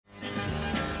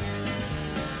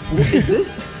Is this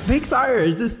Pixar or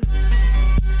is this...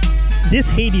 This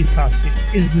Hades costume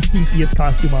is the stinkiest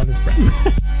costume on this brand.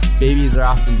 Babies are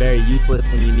often very useless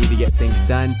when you need to get things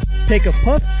done. Take a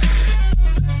puff.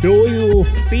 Do you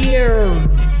fear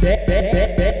death?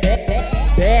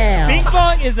 Bing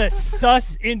Bong is a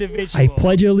sus individual. I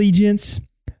pledge allegiance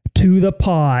to the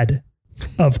pod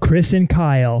of Chris and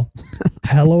Kyle.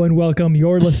 Hello and welcome.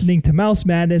 You're listening to Mouse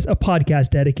Madness, a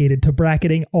podcast dedicated to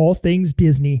bracketing all things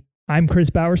Disney. I'm Chris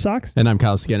Bowersox. And I'm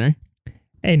Kyle Skinner.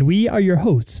 And we are your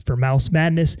hosts for Mouse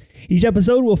Madness. Each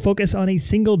episode will focus on a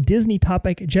single Disney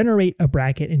topic, generate a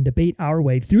bracket, and debate our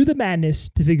way through the madness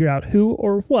to figure out who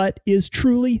or what is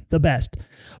truly the best.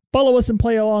 Follow us and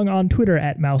play along on Twitter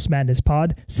at Mouse Madness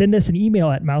Pod. Send us an email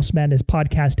at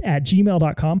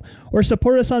mousemadnesspodcast@gmail.com or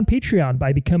support us on Patreon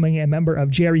by becoming a member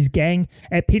of Jerry's gang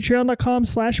at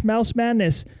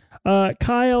patreon.com/mousemadness.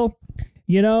 Kyle,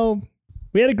 you know,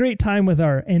 we had a great time with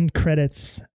our end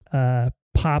credits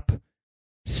pop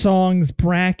songs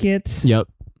bracket. Yep.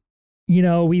 You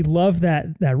know, we love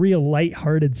that real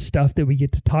lighthearted stuff that we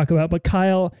get to talk about. But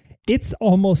Kyle, it's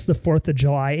almost the 4th of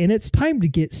July and it's time to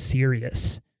get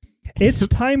serious. It's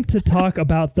time to talk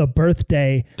about the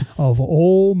birthday of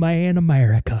Old Man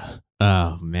America.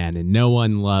 Oh, man. And no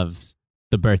one loves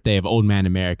the birthday of Old Man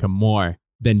America more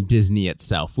than Disney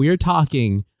itself. We are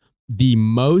talking the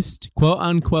most quote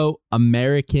unquote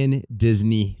American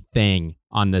Disney thing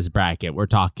on this bracket. We're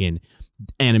talking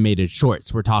animated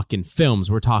shorts, we're talking films,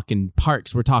 we're talking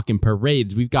parks, we're talking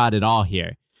parades. We've got it all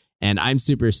here. And I'm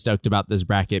super stoked about this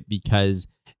bracket because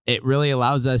it really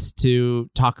allows us to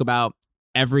talk about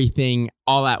everything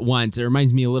all at once. It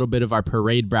reminds me a little bit of our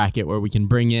parade bracket where we can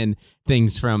bring in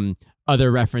things from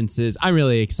other references. I'm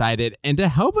really excited. And to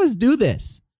help us do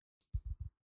this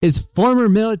is former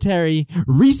military,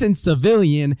 recent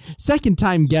civilian,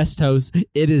 second-time guest host.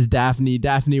 It is Daphne.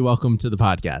 Daphne, welcome to the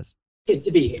podcast. Good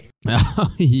to be here.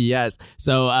 Oh, yes.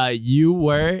 So you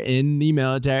were in the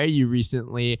military. You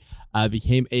recently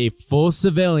became a full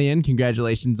civilian.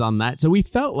 Congratulations on that. So we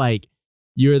felt like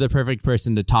you were the perfect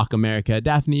person to talk America.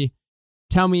 Daphne,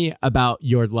 tell me about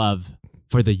your love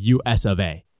for the US of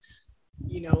A.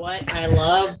 You know what? I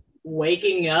love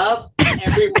waking up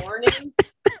every morning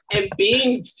and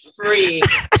being free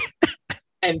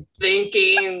and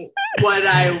thinking what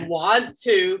I want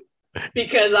to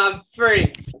because I'm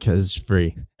free. Because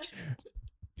free.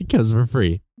 Because we're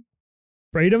free.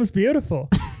 Freedom's beautiful.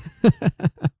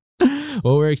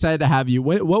 Well, we're excited to have you.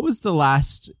 What was the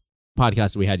last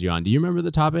podcast we had you on? Do you remember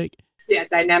the topic? Yeah,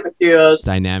 dynamic duos.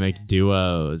 Dynamic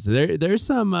duos. There's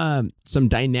some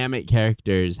dynamic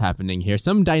characters happening here.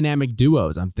 Some dynamic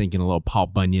duos. I'm thinking a little Paul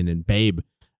Bunyan and Babe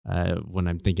when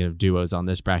I'm thinking of duos on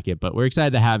this bracket. But we're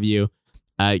excited to have you.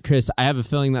 Chris, I have a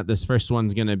feeling that this first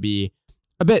one's going to be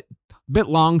a bit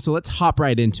long, so let's hop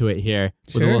right into it here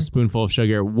with a little spoonful of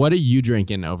sugar. What are you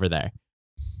drinking over there?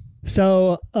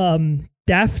 So,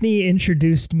 Daphne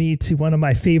introduced me to one of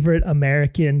my favorite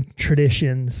American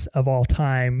traditions of all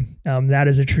time. That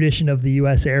is a tradition of the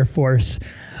U.S. Air Force,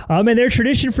 and their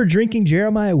tradition for drinking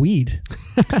Jeremiah weed.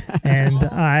 And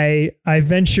I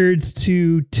ventured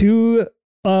to two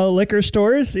liquor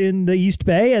stores in the East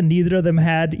Bay, and neither of them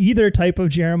had either type of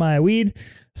Jeremiah weed.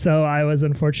 So I was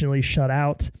unfortunately shut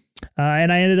out.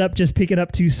 And I ended up just picking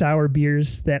up 2 sour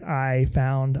beers that I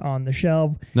found on the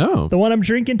shelf. No. The one I'm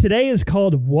drinking today is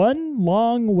called One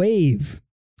Long Wave.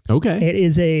 Okay. It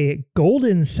is a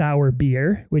golden sour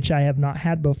beer, which I have not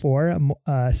had before. I'm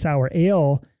a sour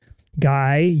ale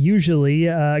guy, usually.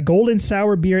 Golden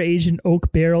sour beer aged in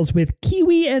oak barrels with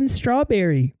kiwi and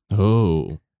strawberry.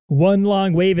 Oh. One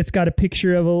Long Wave. It's got a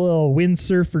picture of a little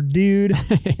windsurfer dude.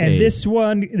 Hey. And this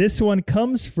one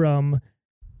comes from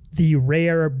the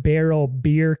Rare Barrel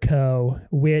Beer Co.,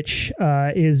 which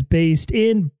is based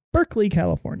in Berkeley,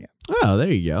 California. Oh, there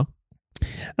you go.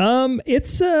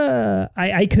 It's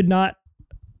I could not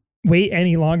wait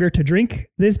any longer to drink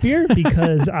this beer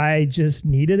because I just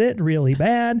needed it really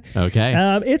bad.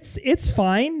 Okay. It's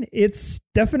fine. It's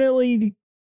definitely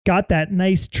got that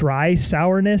nice dry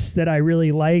sourness that I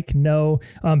really like. No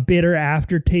bitter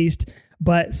aftertaste.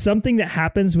 But something that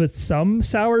happens with some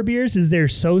sour beers is they're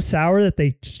so sour that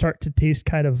they start to taste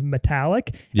kind of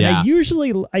metallic. Yeah. And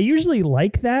I usually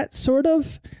like that sort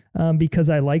of because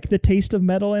I like the taste of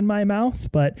metal in my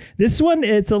mouth. But this one,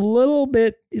 it's a little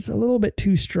bit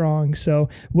too strong. So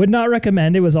would not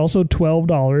recommend. It was also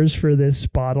 $12 for this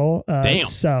bottle. Damn.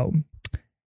 So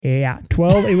yeah,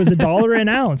 it was $1 an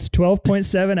ounce,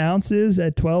 12.7 ounces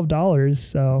at $12.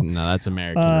 So No, that's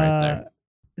American right there.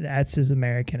 That's as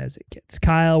American as it gets.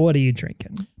 Kyle, what are you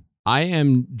drinking? I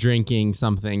am drinking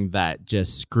something that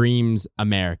just screams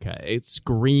America. It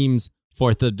screams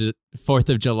 4th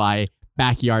of July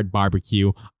backyard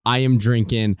barbecue. I am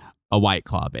drinking a White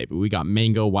Claw, baby. We got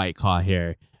mango White Claw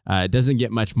here. It doesn't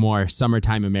get much more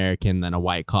summertime American than a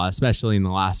White Claw, especially in the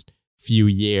last few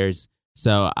years.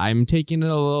 So I'm taking it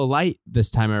a little light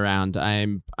this time around.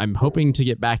 I'm hoping to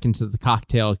get back into the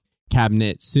cocktail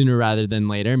cabinet sooner rather than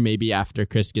later. Maybe after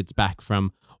Chris gets back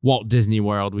from Walt Disney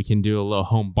World, we can do a little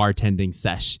home bartending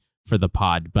sesh for the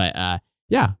pod. But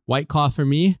yeah, White Claw for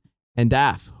me. And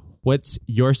Daff, what's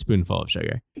your spoonful of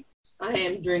sugar? I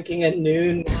am drinking a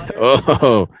Noon water.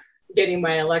 Oh, Getting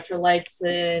my electrolytes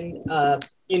in.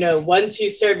 Once you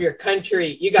serve your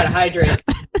country, you got to hydrate.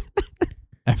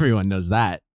 everyone knows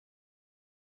that.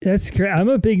 That's great. I'm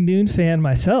a big Noon fan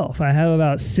myself. I have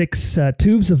about 6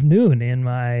 tubes of Noon in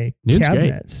my Noon's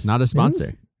cabinets. Great. Not a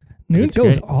sponsor. Noon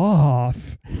goes great.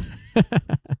 off.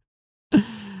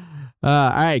 All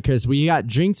right, Chris, we got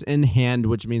drinks in hand,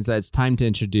 which means that it's time to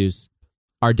introduce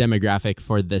our demographic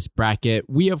for this bracket.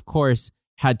 We, of course,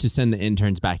 had to send the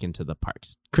interns back into the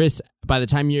parks. Chris, by the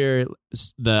time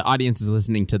the audience is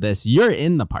listening to this, you're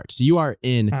in the parks. You are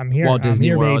in Walt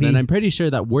Disney World, baby. and I'm pretty sure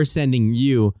that we're sending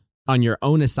you on your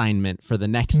own assignment for the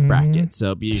next bracket.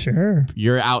 So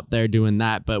you're out there doing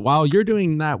that. But while you're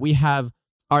doing that, we have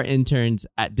our interns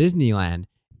at Disneyland,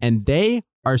 and they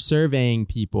are surveying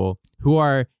people who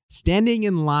are standing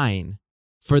in line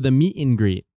for the meet and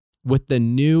greet with the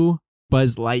new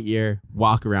Buzz Lightyear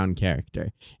walk-around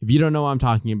character. If you don't know what I'm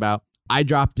talking about, I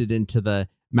dropped it into the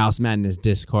Mouse Madness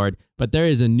Discord, but there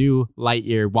is a new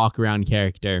Lightyear walk-around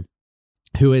character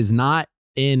who is not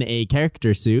in a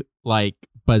character suit like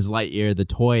Buzz Lightyear, the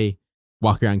toy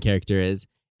walk-around character, is.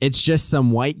 It's just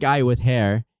some white guy with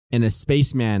hair in a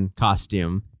spaceman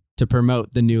costume to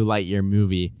promote the new Lightyear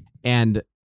movie. And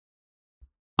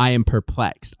I am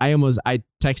perplexed. I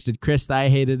texted Chris that I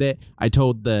hated it. I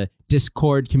told the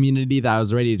Discord community that I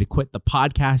was ready to quit the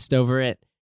podcast over it.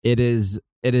 It is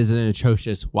an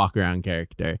atrocious walk-around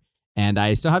character. And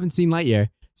I still haven't seen Lightyear,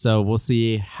 so we'll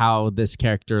see how this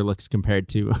character looks compared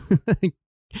to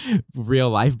real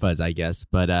life Buzz, I guess.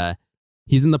 But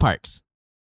he's in the parks.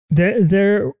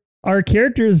 There are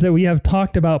characters that we have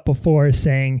talked about before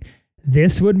saying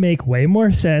this would make way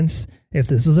more sense if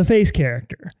this was a face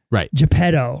character. Right.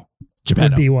 Geppetto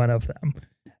would be one of them.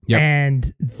 Yep.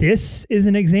 And this is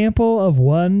an example of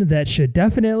one that should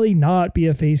definitely not be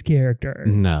a face character.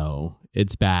 No,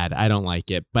 it's bad. I don't like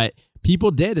it. But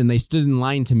people did, and they stood in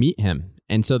line to meet him.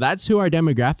 And so that's who our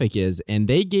demographic is. And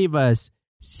they gave us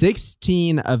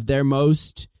 16 of their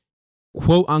most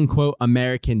quote unquote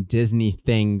American Disney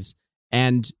things.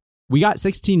 And we got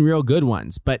 16 real good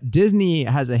ones. But Disney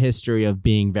has a history of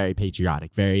being very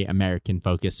patriotic, very American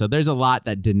focused. So there's a lot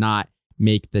that did not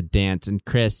make the dance. And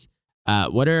Chris,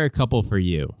 what are a couple for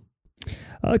you?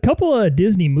 A couple of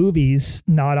Disney movies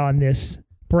not on this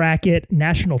bracket.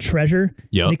 National Treasure.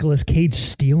 Yep. Nicolas Cage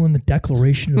stealing the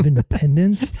Declaration of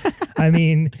Independence. I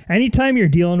mean, anytime you're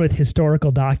dealing with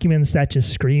historical documents, that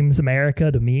just screams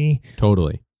America to me.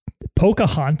 Totally.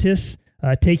 Pocahontas,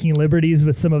 taking liberties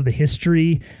with some of the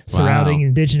history surrounding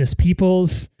indigenous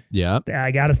peoples. Yep.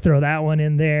 I got to throw that one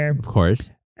in there. Of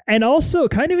course. And also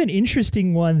kind of an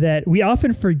interesting one that we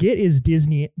often forget is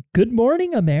Disney. Good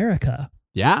Morning America.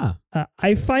 Yeah.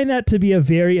 I find that to be a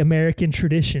very American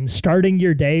tradition, starting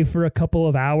your day for a couple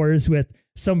of hours with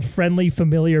some friendly,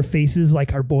 familiar faces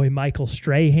like our boy Michael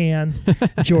Strahan,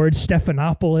 George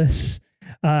Stephanopoulos,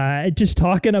 just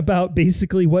talking about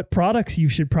basically what products you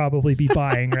should probably be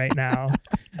buying right now.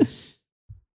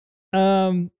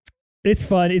 It's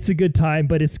fun. It's a good time,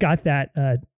 but it's got that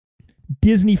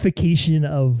Disneyfication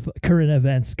of current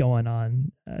events going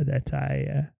on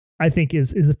that I think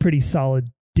is a pretty solid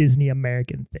Disney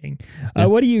American thing.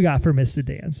 What do you got for Miss the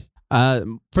Dance?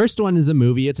 First one is a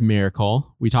movie. It's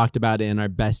Miracle. We talked about it in our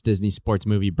best Disney sports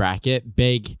movie bracket.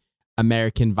 Big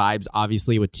American vibes,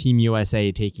 obviously, with Team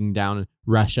USA taking down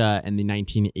Russia in the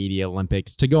 1980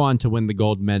 Olympics to go on to win the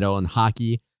gold medal in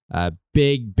hockey.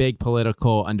 Big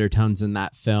political undertones in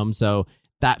that film. So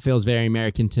that feels very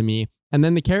American to me. And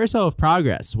then the Carousel of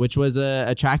Progress, which was a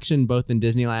attraction both in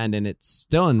Disneyland and it's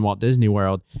still in Walt Disney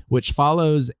World, which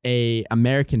follows a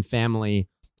American family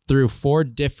through 4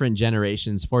 different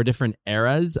generations, 4 different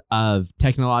eras of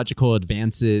technological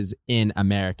advances in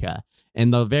America.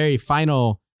 And the very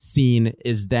final scene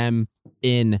is them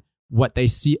in what they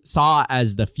saw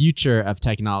as the future of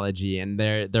technology, and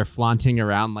they're flaunting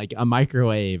around like a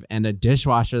microwave and a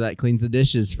dishwasher that cleans the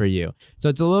dishes for you. So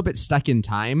it's a little bit stuck in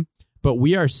time. But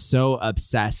we are so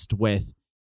obsessed with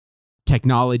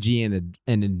technology and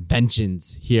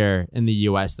inventions here in the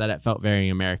U.S. that it felt very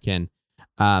American.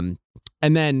 And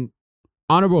then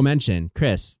honorable mention,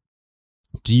 Chris,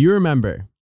 Do you remember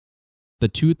the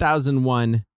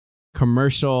 2001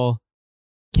 commercial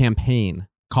campaign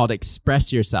called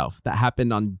Express Yourself that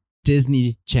happened on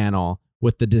Disney Channel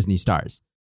with the Disney stars?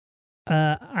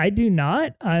 I do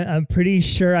not. I'm pretty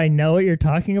sure I know what you're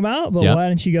talking about, but Yep. why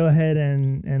don't you go ahead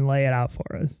and lay it out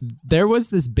for us? There was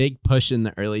this big push in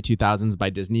the early 2000s by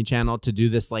Disney Channel to do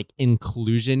this like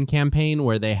inclusion campaign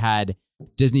where they had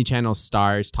Disney Channel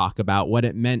stars talk about what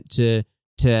it meant to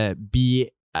be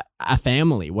a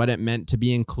family, what it meant to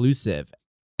be inclusive.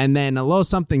 And then a little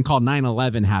something called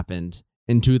 9/11 happened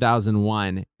in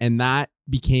 2001, and that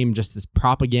became just this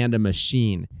propaganda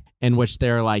machine in which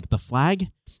they're like, the flag,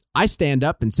 I stand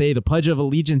up and say the Pledge of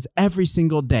Allegiance every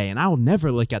single day, and I will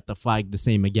never look at the flag the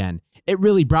same again. It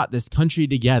really brought this country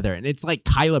together. And it's like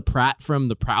Kyla Pratt from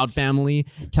the Proud Family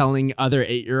telling other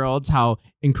 8-year-olds how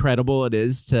incredible it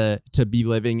is to be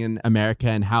living in America,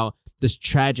 and how this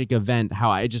tragic event,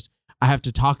 how I have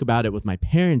to talk about it with my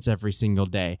parents every single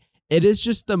day. It is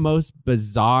just the most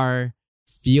bizarre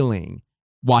feeling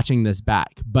watching this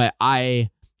back. But I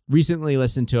recently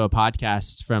listened to a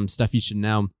podcast from Stuff You Should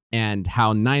Know, and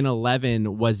how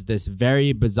 9/11 was this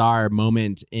very bizarre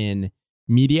moment in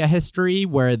media history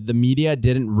where the media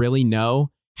didn't really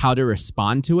know how to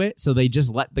respond to it. So they just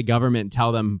let the government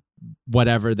tell them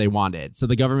whatever they wanted. So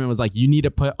the government was like, you need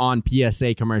to put on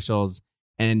PSA commercials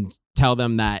and tell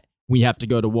them that we have to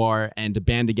go to war and to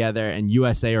band together and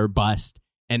USA or bust.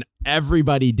 And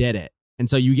everybody did it. And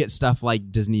so you get stuff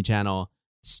like Disney Channel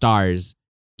stars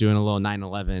doing a little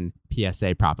 9/11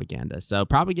 PSA propaganda. So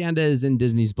propaganda is in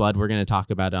Disney's blood. We're going to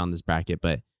talk about it on this bracket,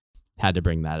 but had to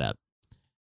bring that up.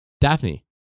 Daphne,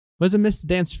 was a Miss the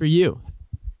Dance for you?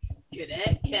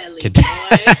 Cadet Kelly. Boy.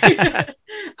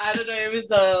 I don't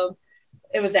know.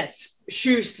 It was that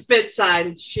shoe spit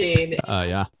sign sheen. Oh,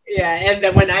 yeah. Yeah, and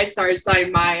then when I started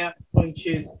signing my own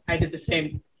shoes, I did the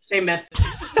same method.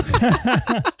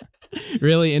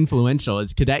 Really influential.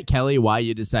 Is Cadet Kelly why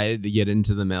you decided to get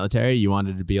into the military? You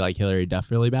wanted to be like Hillary Duff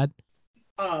really bad?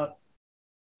 I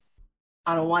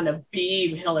don't want to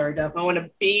be Hillary Duff. I want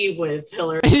to be with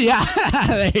Hillary. Yeah,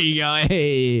 there you go.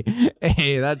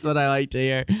 Hey, that's what I like to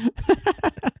hear.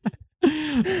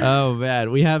 Oh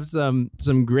man, we have some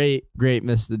great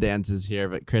Miss the Dances here.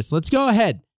 But Chris, let's go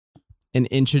ahead and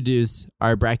introduce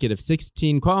our bracket of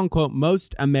 16 quote unquote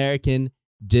most American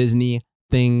Disney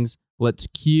things. Let's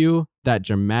cue that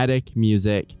dramatic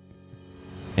music,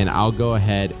 and I'll go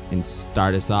ahead and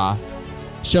start us off.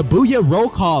 Shibuya roll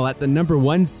call at the number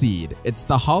 1 seed. It's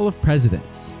the Hall of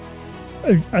Presidents.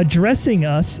 Addressing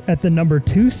us at the number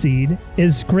 2 seed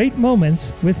is Great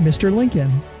Moments with Mr.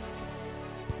 Lincoln.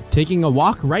 Taking a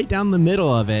walk right down the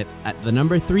middle of it at the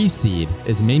number 3 seed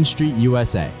is Main Street,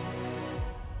 USA.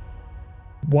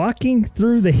 Walking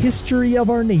through the history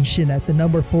of our nation at the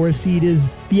number 4 seed is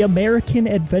The American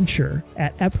Adventure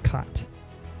at Epcot.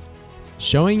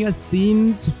 Showing us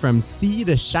scenes from sea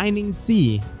to shining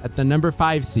sea at the number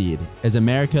 5 seed is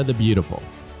America the Beautiful.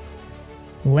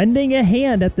 Lending a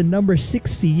hand at the number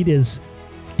 6 seed is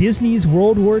Disney's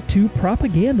World War II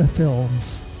propaganda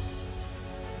films.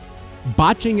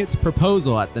 Botching its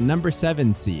proposal at the number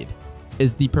 7 seed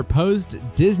is the proposed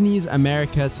Disney's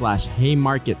America /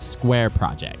 Haymarket Square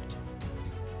project.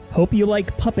 Hope you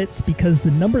like puppets because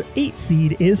the number 8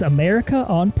 seed is America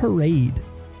on Parade.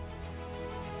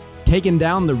 Taking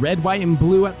down the red, white, and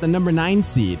blue at the number 9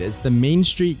 seed is the Main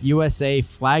Street, USA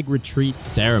flag retreat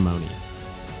ceremony.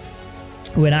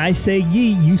 When I say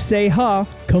ye, you say ha.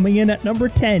 Coming in at number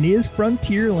 10 is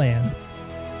Frontierland.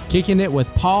 Kicking it with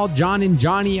Paul, John, and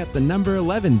Johnny at the number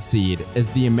 11 seed is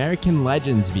the American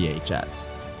Legends VHS.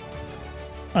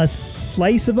 A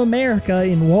Slice of America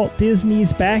in Walt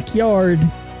Disney's backyard.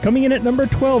 Coming in at number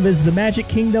 12 is the Magic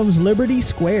Kingdom's Liberty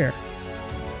Square.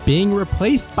 Being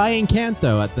replaced by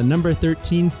Encanto at the number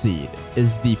 13 seed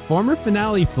is the former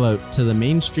finale float to the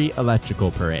Main Street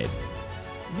Electrical Parade.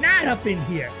 Not up in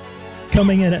here.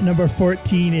 Coming in at number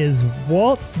 14 is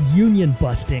Walt's Union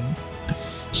Busting.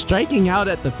 Striking out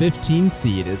at the 15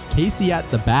 seed is Casey at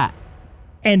the Bat.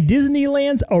 And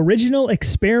Disneyland's original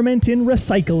experiment in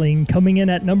recycling. Coming in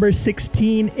at number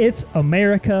 16, it's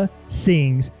America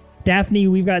Sings. Daphne,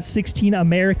 we've got 16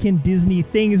 American Disney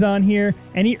things on here.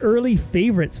 Any early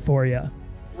favorites for you?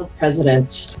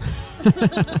 Presidents.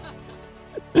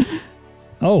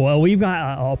 Oh, well, we've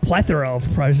got a plethora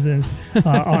of presidents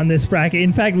on this bracket.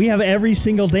 In fact, we have every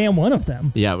single damn one of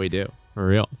them. Yeah, we do. For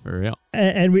real.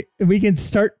 And we can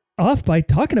start off by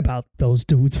talking about those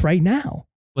dudes right now.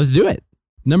 Let's do it.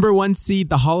 Number 1 seed,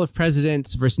 the Hall of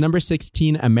Presidents versus number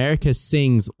 16, America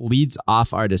Sings, leads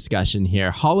off our discussion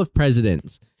here. Hall of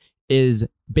Presidents is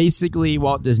basically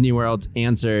Walt Disney World's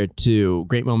answer to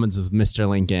Great Moments with Mr.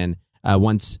 Lincoln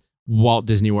once Walt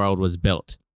Disney World was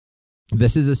built.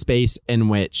 This is a space in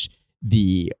which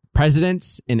the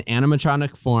presidents in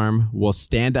animatronic form will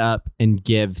stand up and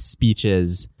give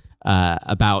speeches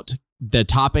about the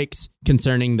topics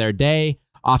concerning their day.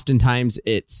 Oftentimes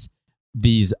it's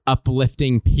these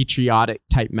uplifting, patriotic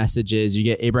type messages. You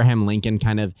get Abraham Lincoln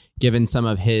kind of given some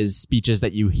of his speeches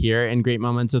that you hear in Great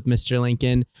Moments with Mr.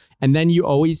 Lincoln. And then you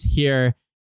always hear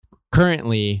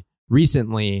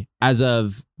recently, as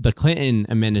of the Clinton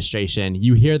administration,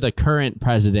 you hear the current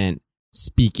president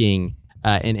speaking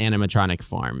in animatronic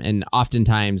form. And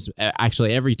oftentimes,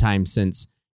 actually every time since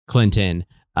Clinton,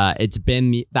 it's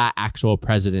been that actual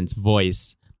president's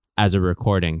voice as a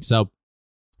recording. So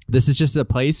this is just a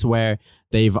place where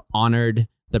they've honored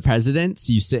the presidents.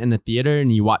 You sit in a theater and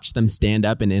you watch them stand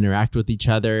up and interact with each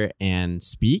other and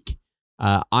speak.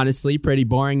 Honestly, pretty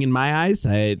boring in my eyes.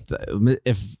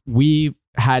 If we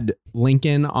had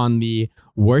Lincoln on the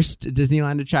worst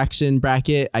Disneyland attraction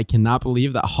bracket, I cannot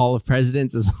believe that Hall of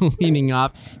Presidents is leaning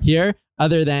off here,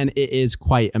 other than it is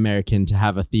quite American to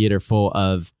have a theater full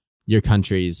of your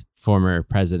country's former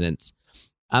presidents.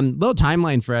 Little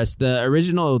timeline for us. The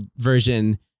original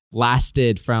version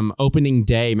lasted from opening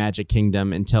day Magic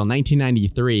Kingdom until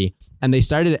 1993, and they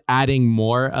started adding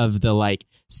more of the like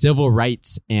civil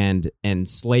rights and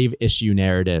slave issue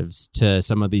narratives to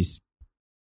some of these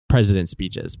president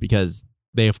speeches, because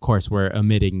they of course were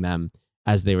omitting them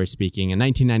as they were speaking. In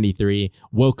 1993,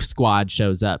 Woke Squad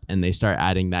shows up and they start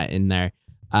adding that in there.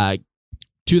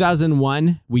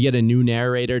 2001, we get a new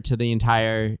narrator to the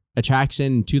entire attraction.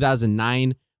 In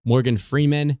 2009, Morgan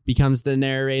Freeman becomes the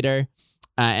narrator.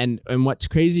 And what's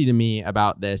crazy to me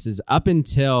about this is up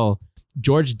until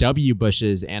George W.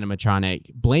 Bush's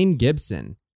animatronic, Blaine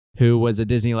Gibson, who was a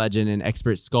Disney legend and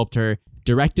expert sculptor,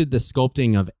 directed the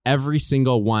sculpting of every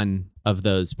single one of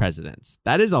those presidents.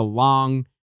 That is a long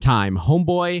time.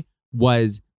 Homeboy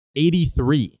was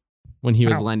 83 when he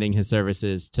was lending his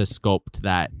services to sculpt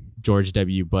that George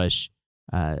W. Bush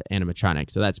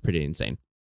animatronic. So that's pretty insane.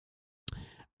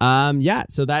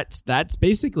 So that's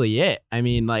basically it. I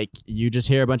mean, like, you just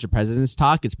hear a bunch of presidents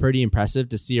talk. It's pretty impressive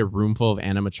to see a room full of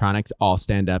animatronics all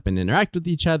stand up and interact with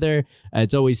each other.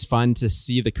 It's always fun to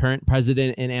see the current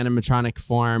president in animatronic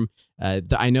form.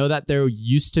 I know that there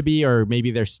used to be, or maybe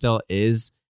there still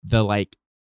is, the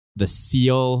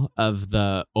seal of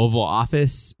the Oval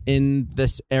Office in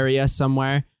this area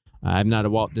somewhere. I'm not a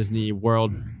Walt Disney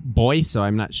World boy, so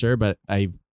I'm not sure, but I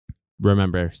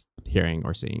remember hearing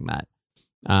or seeing that.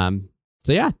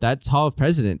 So yeah, that's Hall of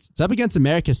Presidents. It's up against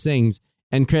America Sings.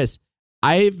 And Chris,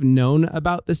 I've known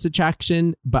about this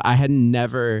attraction, but I had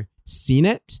never seen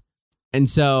it. And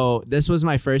so this was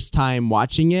my first time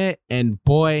watching it. And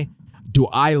boy, do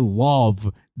I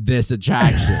love this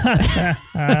attraction.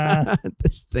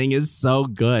 This thing is so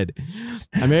good.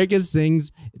 America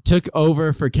Sings took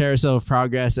over for Carousel of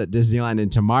Progress at Disneyland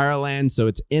and Tomorrowland. So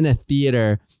it's in a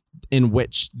theater in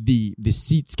which the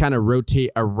seats kind of rotate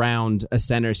around a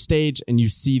center stage, and you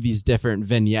see these different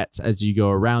vignettes as you go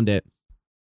around it.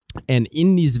 And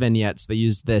in these vignettes, they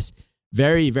use this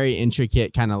very, very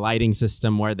intricate kind of lighting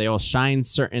system where they will shine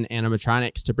certain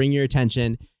animatronics to bring your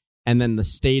attention, and then the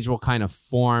stage will kind of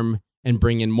form and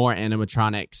bring in more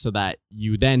animatronics so that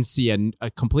you then see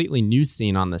a completely new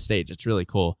scene on the stage. It's really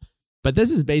cool. But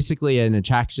this is basically an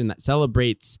attraction that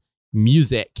celebrates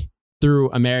music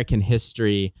through American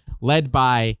history, led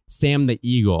by Sam the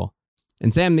Eagle.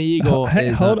 And Sam the Eagle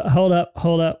is... Hold up.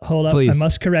 Please. I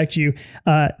must correct you.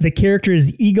 The character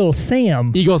is Eagle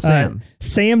Sam. Eagle Sam.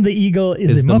 Sam the Eagle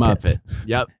is the Muppet.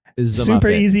 Yep. Is the Super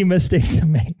Muppet. Easy mistake to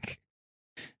make.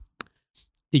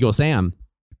 Eagle Sam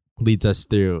leads us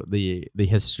through the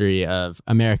history of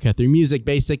America through music,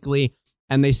 basically.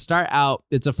 And they start out...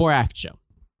 It's a 4-act show.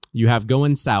 You have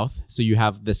Going South. So you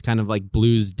have this kind of like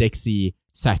blues Dixie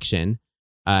section.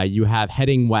 You have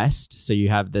Heading West, so you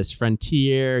have this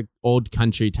frontier, old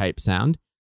country type sound.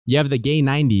 You have the Gay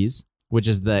 90s, which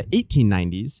is the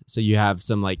 1890s, so you have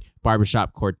some like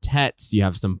barbershop quartets, you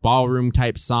have some ballroom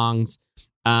type songs,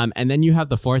 and then you have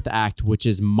the 4th act, which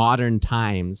is modern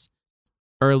times,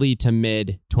 early to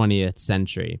mid 20th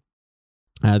century.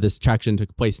 This attraction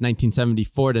took place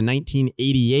 1974 to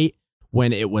 1988,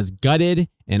 when it was gutted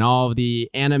and all of the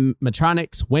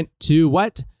animatronics went to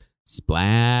what?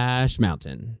 Splash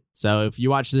Mountain. So if you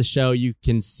watch this show, you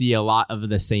can see a lot of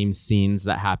the same scenes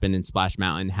that happen in Splash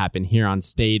Mountain happen here on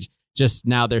stage. Just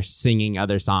now they're singing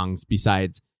other songs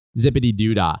besides Zippity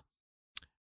Doo Dah.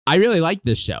 I really liked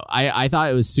this show. I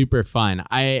thought it was super fun.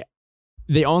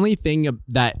 The only thing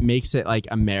that makes it like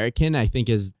American, I think,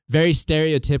 is very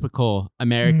stereotypical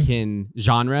American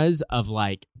genres of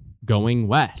like going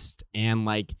west and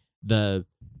like the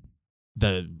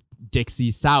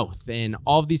Dixie South and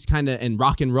all of these kind of, and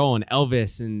rock and roll and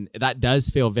Elvis, and that does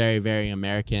feel very, very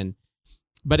American.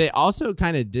 But it also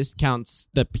kind of discounts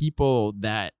the people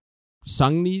that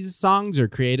sung these songs or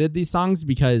created these songs,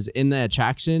 because in the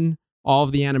attraction, all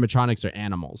of the animatronics are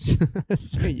animals.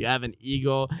 So you have an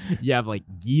eagle, you have like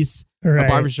geese, a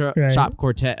barbershop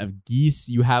quartet of geese,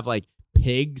 you have like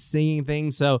pigs singing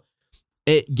things. So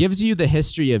it gives you the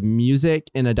history of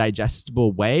music in a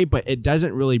digestible way, but it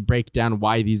doesn't really break down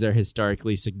why these are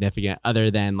historically significant, other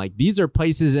than like these are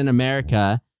places in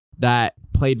America that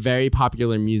played very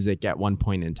popular music at one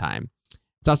point in time.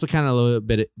 It's also kind of a little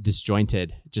bit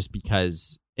disjointed just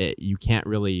because you can't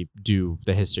really do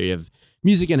the history of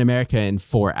music in America in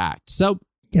 4 acts. So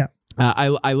yeah,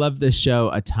 I love this show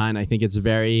a ton. I think it's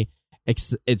very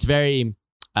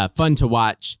fun to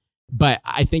watch, but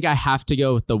I think I have to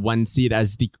go with the 1 seed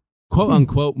as the quote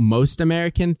unquote most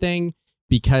American thing,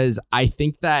 because I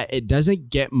think that it doesn't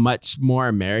get much more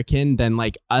American than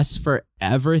like us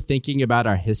forever thinking about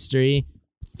our history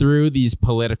through these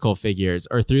political figures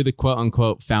or through the quote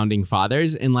unquote founding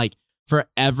fathers, and like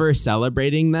forever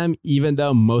celebrating them, even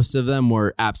though most of them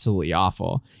were absolutely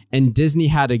awful. And Disney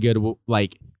had a good,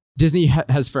 like, Disney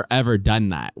has forever done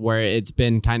that, where it's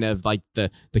been kind of like the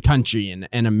country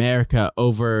and America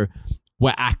over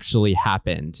what actually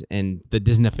happened, and the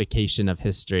Disneyfication of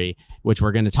history, which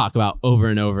we're going to talk about over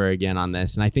and over again on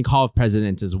this. And I think Hall of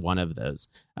Presidents is one of those.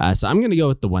 So I'm going to go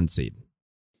with the 1 seed.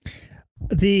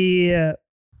 The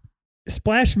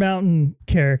Splash Mountain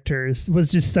characters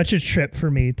was just such a trip for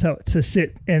me to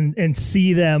sit and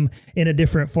see them in a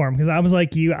different form, because I was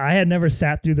like you, I had never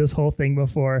sat through this whole thing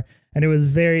before, and it was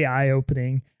very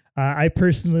eye-opening. I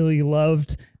personally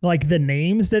loved like the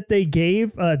names that they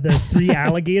gave the 3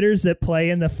 alligators that play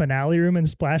in the finale room in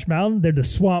Splash Mountain. They're the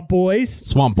Swamp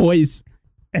Boys.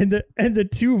 And the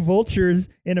 2 vultures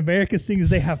in America Sings,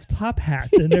 they have top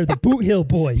hats, and they're the Boot Hill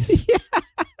Boys. Yeah.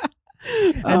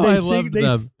 And I love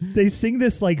them. They sing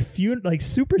this like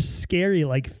super scary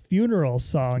like funeral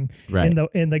song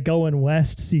in the Going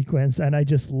West sequence, and I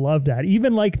just love that.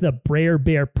 Even like the Brer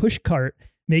Bear pushcart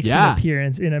makes an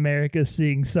appearance in America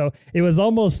Sings. So it was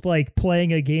almost like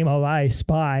playing a game of I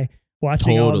Spy,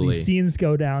 watching all these scenes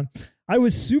go down. I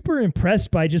was super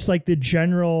impressed by just like the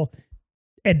general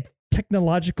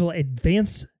technological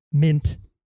advancement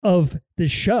of the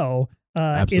show.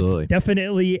 Absolutely. It's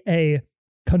definitely a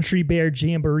Country Bear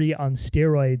Jamboree on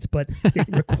steroids, but it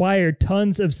required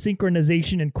tons of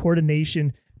synchronization and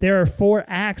coordination. There are 4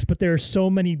 acts, but there are so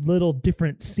many little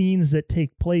different scenes that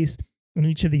take place in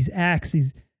each of these acts.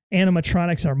 These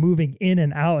animatronics are moving in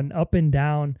and out and up and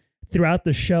down throughout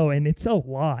the show, and it's a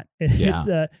lot. It's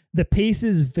the pace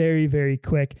is very, very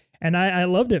quick, and I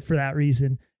loved it for that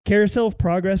reason. Carousel of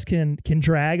Progress can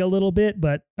drag a little bit,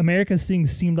 but America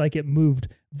Sings seemed like it moved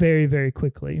very, very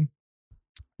quickly.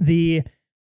 The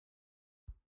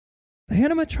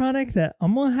animatronic that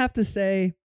I'm going to have to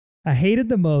say I hated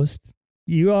the most,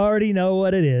 you already know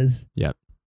what it is. Yep.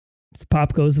 It's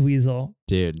Pop Goes the Weasel.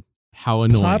 Dude, how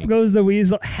annoying. Pop Goes the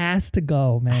Weasel has to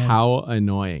go, man. How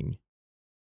annoying.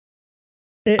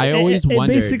 I always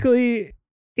wondered. Basically,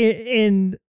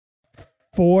 in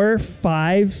 4 or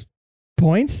 5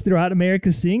 points throughout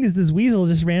America Sings, this weasel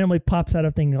just randomly pops out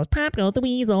of thing and goes, Pop Goes the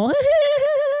Weasel.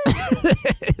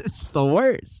 It's the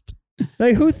worst.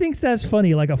 Like, who thinks that's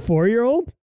funny? Like a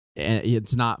 4-year-old?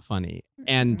 It's not funny.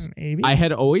 And maybe. I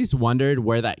had always wondered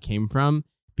where that came from,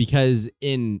 because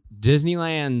in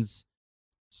Disneyland's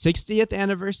 60th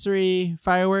anniversary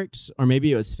fireworks, or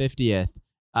maybe it was 50th,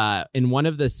 in one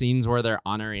of the scenes where they're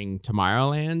honoring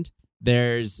Tomorrowland,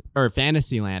 or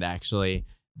Fantasyland actually,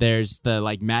 there's the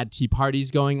like mad tea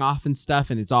parties going off and stuff,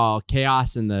 and it's all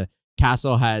chaos, and the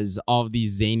castle has all of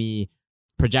these zany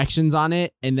projections on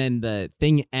it, and then the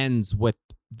thing ends with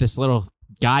this little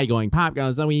guy going Pop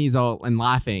Goes the Weasel and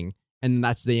laughing, and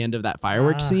that's the end of that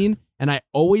fireworks scene. And I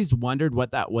always wondered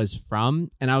what that was from,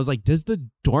 and I was like, does the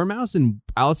Dormouse in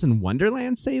Alice in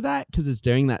Wonderland say that because it's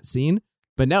during that scene?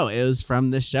 But no, it was from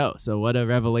this show. So what a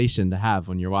revelation to have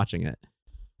when you're watching it.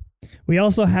 We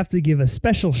also have to give a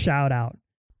special shout out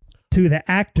to the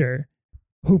actor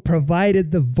who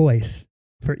provided the voice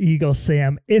for Eagle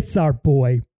Sam. It's our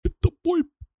boy.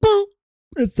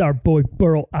 It's our boy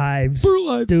Burl Ives.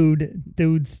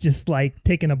 Dude's just like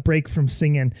taking a break from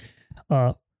singing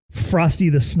Frosty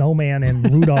the Snowman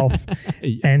and Rudolph.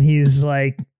 Yeah. And he's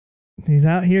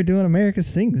out here doing America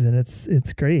Sings, and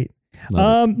it's great.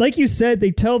 Like you said,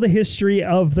 they tell the history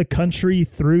of the country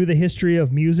through the history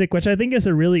of music, which I think is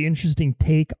a really interesting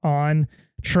take on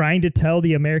trying to tell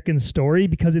the American story,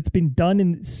 because it's been done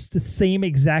in the same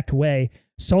exact way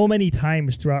so many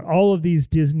times throughout all of these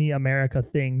Disney America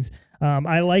things.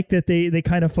 I like that they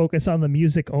kind of focus on the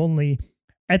music only.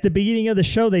 At the beginning of the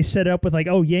show, they set it up with like,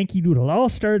 oh, Yankee Doodle. It all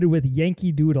started with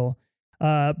Yankee Doodle.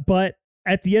 But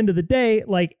at the end of the day,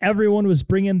 like, everyone was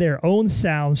bringing their own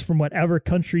sounds from whatever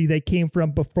country they came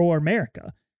from before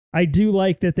America. I do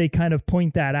like that they kind of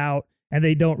point that out, and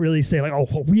they don't really say like,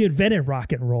 oh, we invented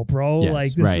rock and roll, bro. Yes,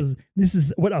 like right. this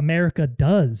is what America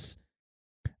does.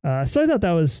 So I thought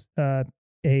that was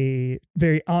a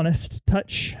very honest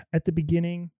touch at the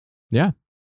beginning. Yeah.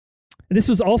 This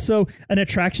was also an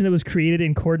attraction that was created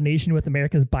in coordination with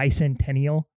America's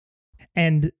bicentennial,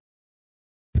 and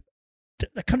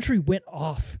the country went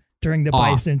off during the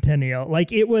bicentennial. Like,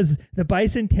 the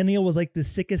bicentennial was like the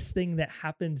sickest thing that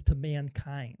happened to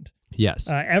mankind.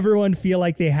 Yes. Everyone feel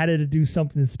like they had to do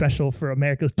something special for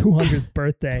America's 200th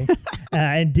birthday.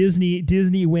 And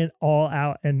Disney went all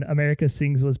out, and America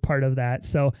Sings was part of that.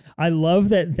 So I love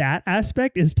that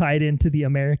aspect is tied into the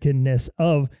Americanness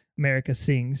of America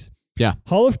Sings. Yeah.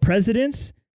 Hall of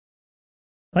Presidents,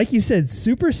 like you said,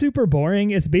 super, super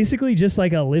boring. It's basically just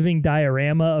like a living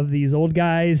diorama of these old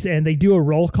guys, and they do a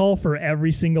roll call for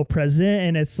every single president,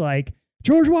 and it's like,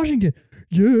 George Washington,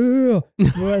 yeah.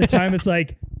 By the time it's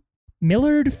like,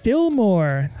 Millard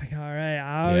Fillmore. It's like, all right,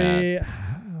 are we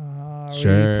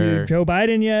to Joe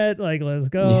Biden yet? Like, let's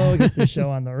go get the show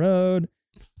on the road.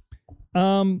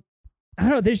 I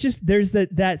don't know. There's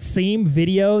that same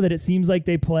video that it seems like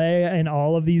they play in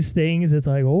all of these things. It's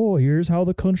like, oh, here's how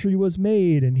the country was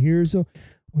made, and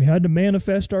we had to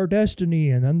manifest our destiny,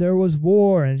 and then there was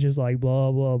war, and it's just like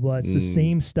blah blah blah. It's the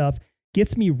same stuff.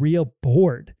 Gets me real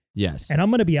bored. Yes. And I'm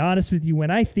going to be honest with you.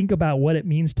 When I think about what it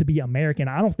means to be American,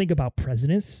 I don't think about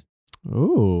presidents.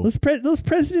 Ooh. Those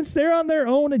presidents, they're on their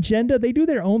own agenda. They do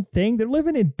their own thing. They're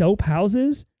living in dope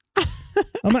houses.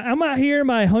 I'm out here in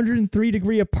my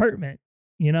 103-degree apartment,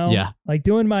 like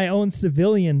doing my own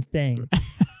civilian thing.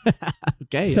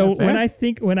 Okay. So when I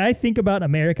think about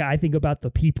America, I think about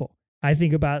the people. I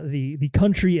think about the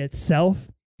country itself.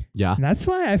 Yeah. And that's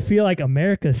why I feel like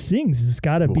America Sings has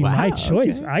got to be my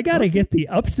choice. Okay. I got to get the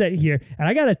upset here, and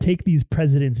I got to take these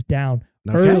presidents down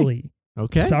early.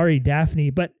 Okay. Sorry, Daphne,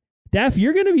 but Daph,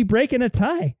 you're going to be breaking a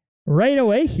tie right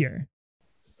away here.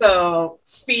 So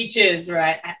speeches,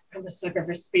 right? I'm a sucker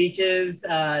for speeches.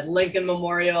 Lincoln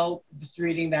Memorial, just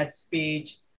reading that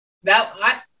speech. Not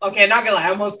gonna lie, I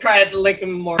almost cried at the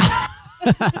Lincoln Memorial.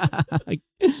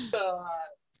 So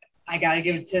I gotta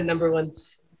give it to number one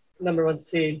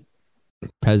seed.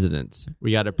 Presidents.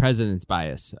 We got a president's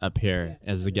bias up here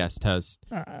as a guest host.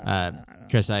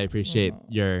 Chris, I appreciate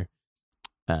your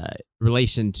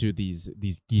relation to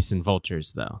these geese and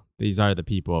vultures, though. These are the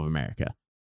people of America.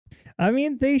 I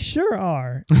mean, they sure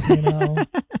are.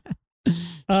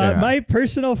 My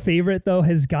personal favorite, though,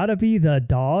 has got to be the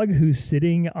dog who's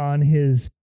sitting on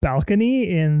his balcony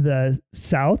in the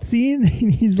South scene.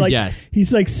 And he's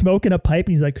like smoking a pipe,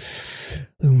 and he's like,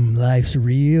 life's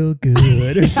real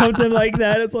good, or something like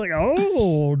that. It's like,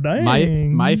 oh,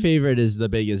 dang. My favorite is the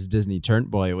biggest Disney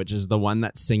Turnt Boy, which is the one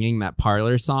that's singing that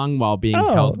parlor song while being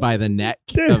held by the neck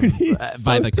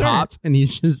by the cop, and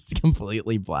he's just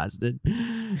completely blasted.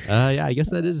 I guess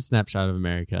that is a snapshot of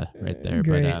America right there.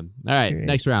 Great. But all right,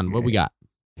 next round, what we got?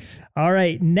 All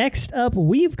right, next up,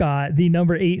 we've got the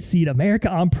number 8 seed America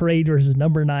on Parade versus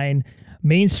number 9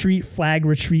 Main Street Flag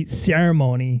Retreat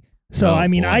Ceremony. So,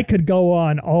 I could go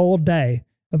on all day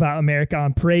about America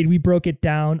on Parade. We broke it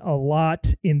down a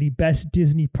lot in the Best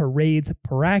Disney Parades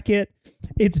bracket.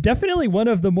 It's definitely one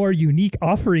of the more unique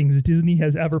offerings Disney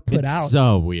has ever put out. It's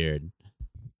so weird.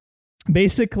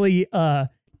 Basically,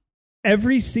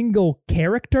 every single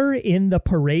character in the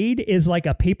parade is like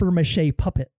a papier-mâché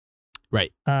puppet.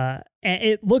 Right. And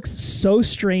it looks so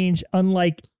strange,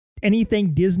 unlike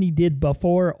anything Disney did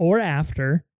before or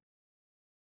after.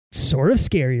 Sort of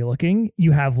scary looking.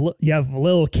 You have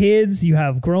little kids, you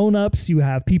have grown-ups, you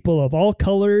have people of all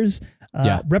colors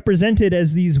represented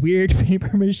as these weird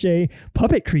papier-mâché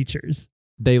puppet creatures.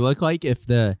 They look like if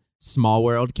the Small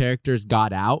World characters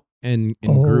got out and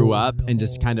grew up and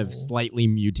just kind of slightly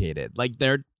mutated. Like,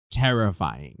 they're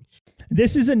terrifying.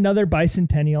 This is another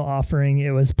bicentennial offering.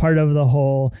 It was part of the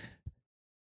whole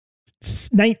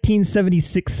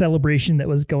 1976 celebration that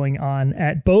was going on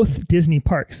at both Disney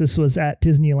parks. This was at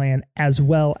Disneyland as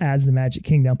well as the Magic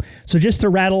Kingdom. So just to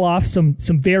rattle off some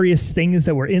various things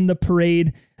that were in the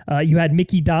parade, you had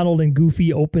Mickey, Donald, and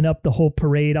Goofy open up the whole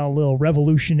parade on a little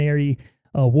revolutionary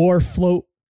war float.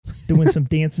 doing some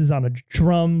dances on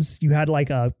drums. You had like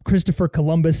a Christopher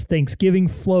Columbus Thanksgiving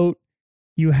float.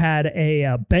 You had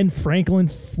a Ben Franklin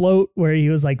float where he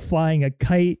was like flying a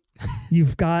kite.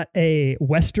 You've got a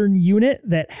Western unit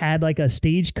that had like a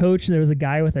stagecoach. There was a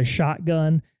guy with a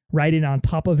shotgun riding on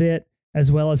top of it,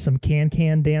 as well as some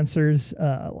can-can dancers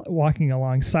walking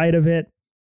alongside of it.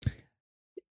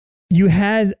 You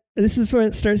had, this is where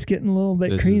it starts getting a little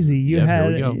bit crazy. You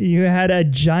had a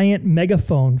giant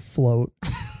megaphone float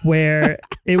where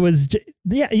it was,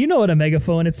 you know what a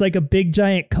megaphone, it's like a big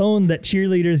giant cone that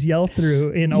cheerleaders yell through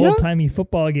in old-timey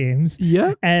football games.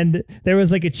 Yeah. And there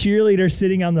was like a cheerleader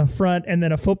sitting on the front and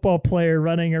then a football player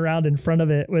running around in front of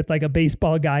it with like a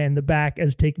baseball guy in the back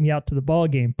as Take Me Out to the Ball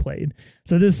Game played.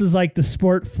 So this was like the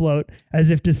sport float,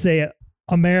 as if to say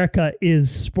America is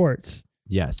sports.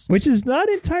 Yes. Which is not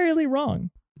entirely wrong.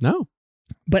 No.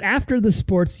 But after the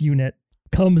sports unit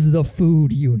comes the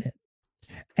food unit.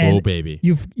 And baby.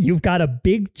 You've got a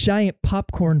big giant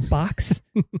popcorn box.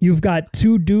 You've got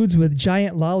two dudes with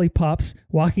giant lollipops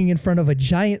walking in front of a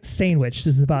giant sandwich.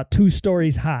 This is about 2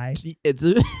 stories high. It's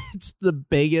the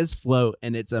biggest float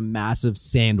and it's a massive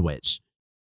sandwich.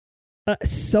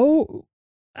 It's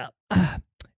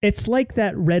like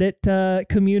that Reddit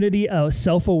community of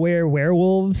self-aware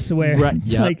werewolves where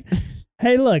it's like,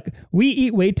 hey, look, we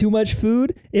eat way too much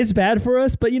food. It's bad for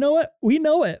us, but you know what? We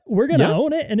know it. We're going to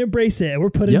own it and embrace it. We're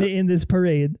putting it in this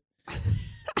parade.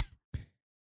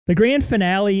 The grand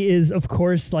finale is, of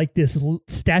course, like this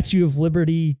Statue of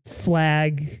Liberty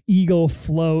flag, eagle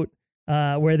float,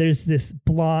 where there's this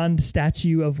blonde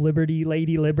Statue of Liberty,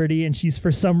 Lady Liberty, and she's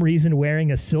for some reason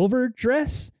wearing a silver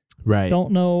dress. Right.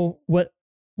 Don't know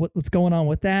what's going on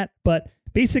with that, but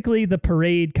basically the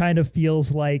parade kind of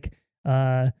feels like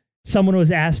someone was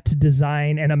asked to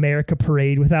design an America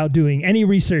parade without doing any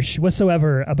research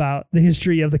whatsoever about the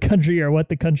history of the country or what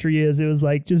the country is. It was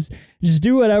like just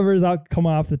do whatever's come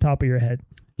off the top of your head.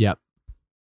 Yep.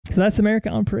 So that's America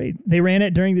on Parade. They ran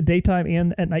it during the daytime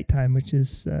and at nighttime, which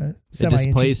is semi-interesting. It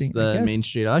displaced the Main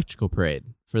Street Electrical Parade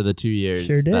for the 2 years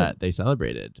that they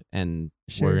celebrated, and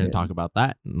we're going to talk about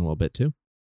that in a little bit too.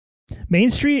 Main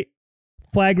Street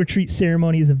Flag Retreat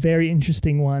Ceremony is a very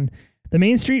interesting one. The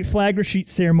Main Street Flag Retreat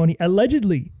Ceremony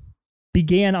allegedly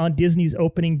began on Disney's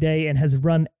opening day and has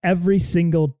run every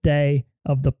single day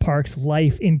of the park's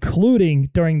life, including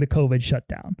during the COVID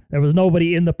shutdown. There was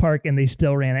nobody in the park and they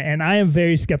still ran it. And I am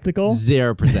very skeptical.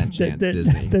 0% chance,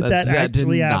 Disney. that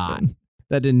actually happened.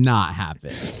 That did not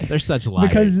happen. They're such liars.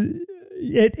 Because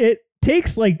it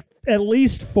takes like at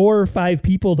least 4 or 5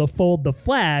 people to fold the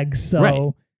flag.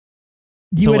 So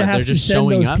you would have to send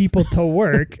those people to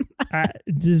work.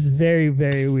 Just very,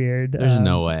 very weird. There's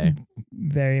no way.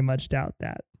 Very much doubt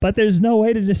that. But there's no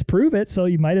way to disprove it, so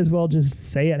you might as well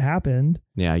just say it happened.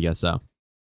 Yeah, I guess so.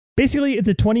 Basically, it's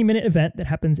a 20-minute event that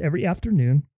happens every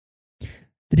afternoon.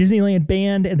 The Disneyland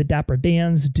Band and the Dapper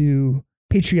Dans do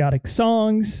patriotic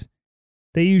songs.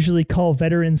 They usually call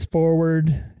veterans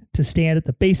forward to stand at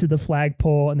the base of the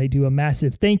flagpole, and they do a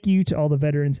massive thank you to all the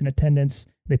veterans in attendance.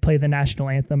 They play the national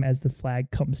anthem as the flag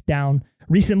comes down.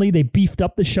 Recently, they beefed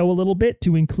up the show a little bit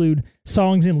to include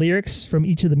songs and lyrics from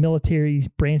each of the military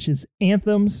branches'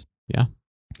 anthems. Yeah.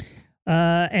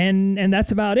 And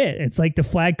that's about it. It's like the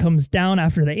flag comes down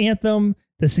after the anthem,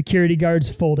 the security guards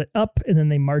fold it up, and then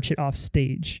they march it off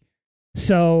stage.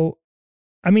 So,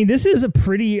 I mean, this is a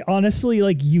pretty, honestly,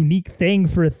 like unique thing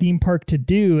for a theme park to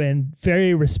do, and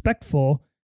very respectful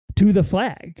to the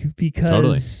flag,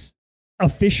 because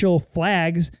official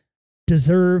flags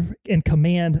deserve and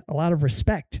command a lot of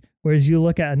respect. Whereas you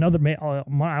look at another, I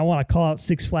want to call out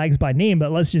Six Flags by name,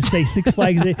 but let's just say Six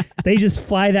Flags, they just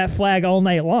fly that flag all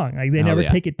night long. Like they never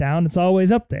take it down. It's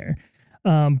always up there.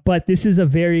 But this is a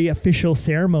very official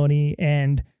ceremony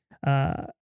and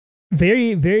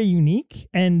very, very unique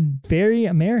and very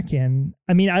American.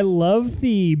 I mean, I love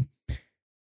the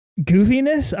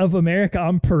goofiness of America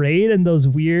on Parade and those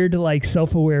weird, like,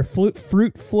 self-aware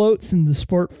fruit floats and the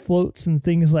sport floats and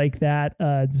things like that.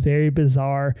 It's very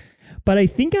bizarre. But I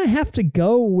think I have to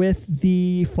go with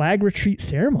the flag retreat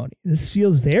ceremony. This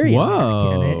feels very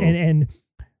American and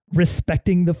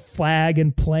respecting the flag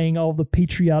and playing all the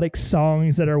patriotic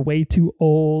songs that are way too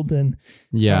old. And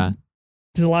there's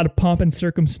a lot of pomp and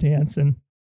circumstance. And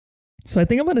so I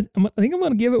think I'm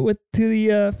gonna give it to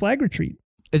the flag retreat.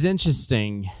 It's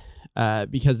interesting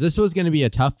because this was going to be a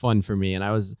tough one for me, and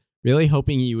I was really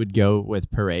hoping you would go with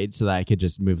Parade so that I could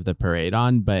just move the Parade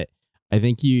on. But I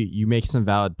think you make some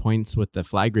valid points with the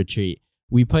flag retreat.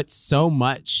 We put so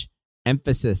much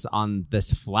emphasis on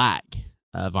this flag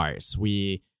of ours.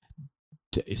 We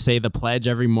to say the pledge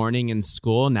every morning in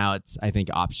school. Now it's, I think,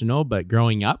 optional, but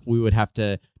growing up, we would have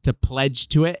to pledge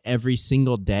to it every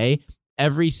single day.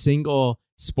 Every single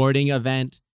sporting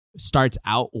event starts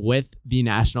out with the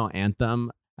national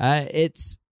anthem.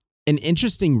 It's an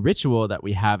interesting ritual that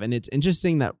we have, and it's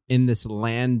interesting that in this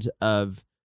land of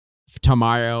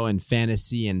tomorrow and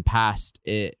fantasy and past,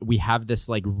 we have this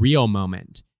like real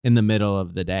moment in the middle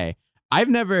of the day. I've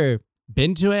never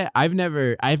been to it. I've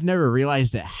never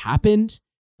realized it happened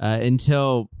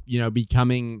until,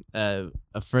 becoming a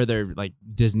further like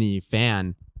Disney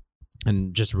fan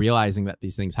and just realizing that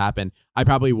these things happen. I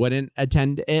probably wouldn't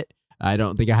attend it. I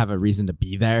don't think I have a reason to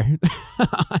be there,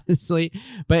 honestly,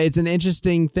 but it's an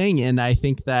interesting thing. And I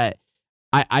think that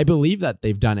I believe that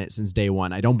they've done it since day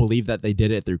one. I don't believe that they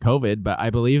did it through COVID, but I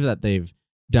believe that they've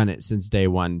done it since day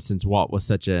one, since Walt was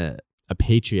such a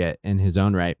patriot in his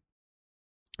own right.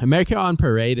 America on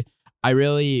Parade, I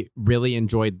really, really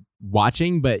enjoyed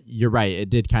watching, but you're right. It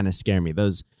did kind of scare me.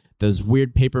 Those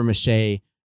weird paper mache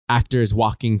actors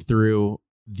walking through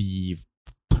the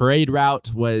parade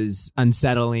route was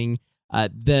unsettling.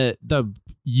 The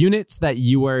units that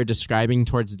you were describing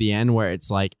towards the end, where it's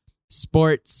like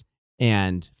sports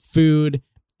and food,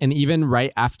 and even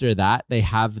right after that, they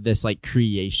have this like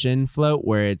creation float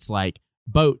where it's like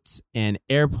boats and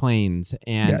airplanes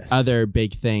and other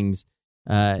big things.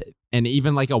 And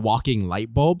even like a walking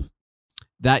light bulb.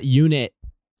 That unit,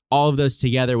 all of those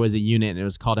together was a unit, and it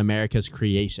was called America's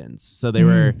Creations. So they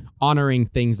were honoring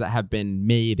things that have been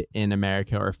made in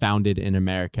America or founded in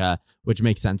America, which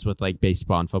makes sense with like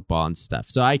baseball and football and stuff.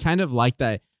 So I kind of like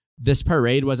that this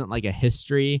parade wasn't like a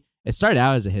history. It started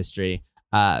out as a history.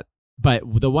 But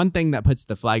the one thing that puts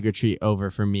the flag retreat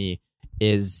over for me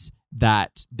is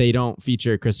that they don't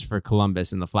feature Christopher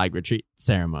Columbus in the flag retreat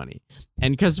ceremony.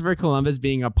 And Christopher Columbus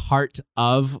being a part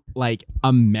of like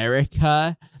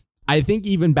America, I think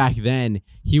even back then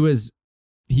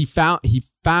he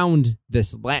found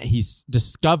this land. He's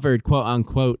discovered, quote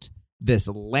unquote, this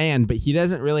land, but he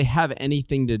doesn't really have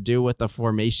anything to do with the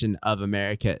formation of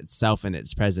America itself in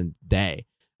its present day.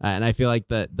 And I feel like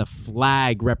the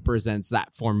flag represents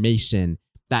that formation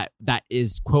that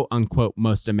is, quote unquote,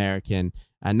 most American.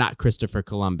 Not Christopher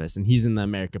Columbus, and he's in the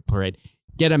America Parade.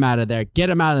 Get him out of there. Get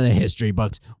him out of the history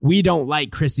books. We don't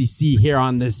like Chrissy C here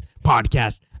on this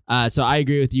podcast. So I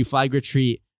agree with you. Flag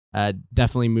retreat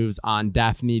definitely moves on.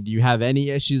 Daphne, do you have any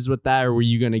issues with that, or were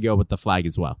you going to go with the flag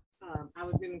as well? I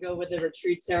was going to go with the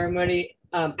retreat ceremony.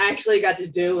 Actually got to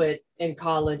do it in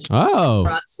college. Oh,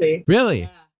 ROTC. Really?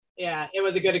 Yeah, it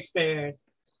was a good experience.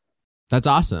 That's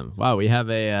awesome. Wow, we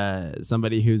have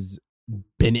somebody who's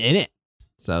been in it.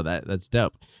 So that's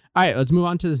dope. All right, let's move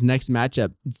on to this next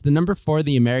matchup. It's the number 4,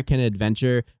 the American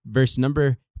Adventure, versus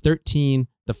number 13,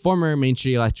 the former Main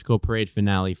Street Electrical Parade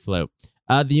finale float.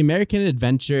 The American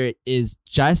Adventure is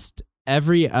just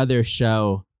every other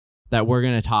show that we're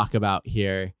going to talk about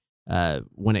here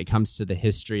when it comes to the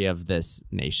history of this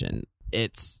nation.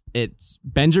 It's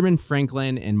Benjamin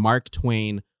Franklin and Mark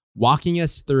Twain walking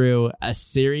us through a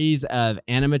series of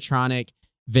animatronic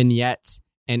vignettes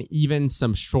and even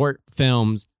some short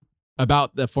films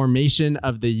about the formation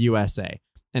of the USA.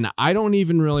 And I don't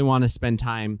even really want to spend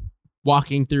time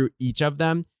walking through each of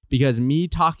them, because me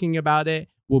talking about it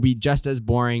will be just as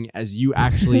boring as you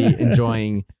actually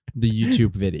enjoying the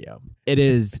YouTube video. It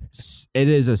is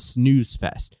a snooze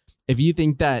fest. If you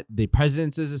think that the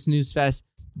President's is a snooze fest,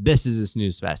 this is a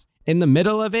snooze fest. In the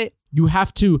middle of it, you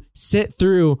have to sit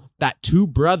through that Two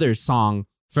Brothers song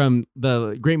from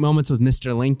the Great Moments with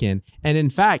Mr. Lincoln. And in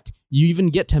fact, you even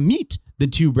get to meet the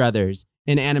two brothers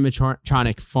in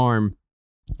animatronic form,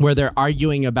 where they're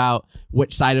arguing about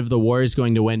which side of the war is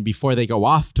going to win before they go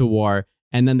off to war.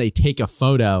 And then they take a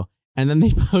photo, and then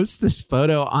they post this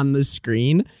photo on the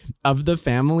screen of the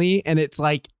family, and it's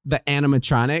like the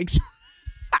animatronics.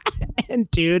 And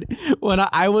dude, when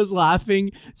I was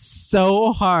laughing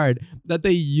so hard that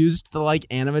they used the like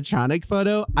animatronic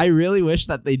photo, I really wish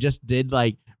that they just did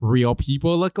like real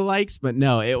people lookalikes, but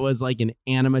no, it was like an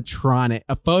animatronic,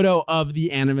 a photo of the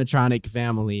animatronic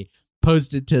family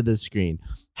posted to the screen.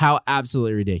 How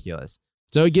absolutely ridiculous.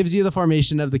 So it gives you the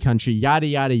formation of the country, yada,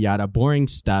 yada, yada, boring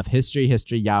stuff, history,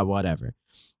 yeah, whatever.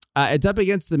 It's up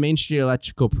against the Main Street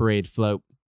Electrical Parade float,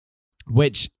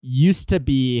 which used to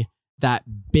be that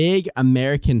big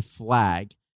American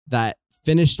flag that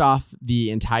finished off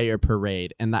the entire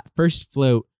parade. And that first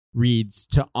float reads,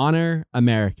 "To honor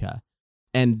America."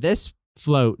 And this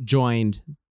float joined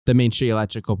the Main Street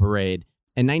Electrical Parade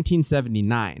in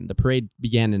 1979. The parade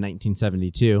began in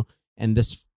 1972. And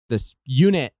this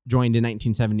unit joined in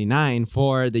 1979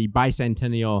 for the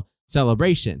bicentennial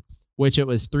celebration, which it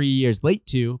was 3 years late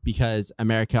to because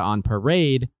America on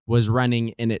Parade was running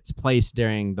in its place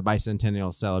during the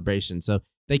bicentennial celebration. So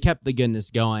they kept the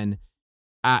goodness going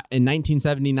in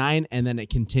 1979, and then it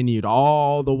continued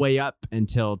all the way up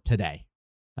until today,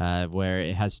 where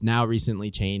it has now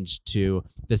recently changed to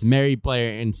this Mary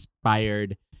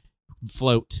Blair-inspired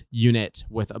float unit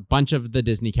with a bunch of the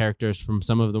Disney characters from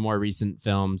some of the more recent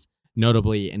films,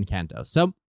 notably Encanto.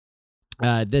 So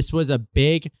this was a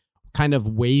big kind of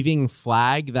waving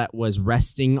flag that was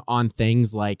resting on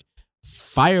things like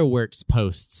fireworks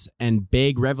posts and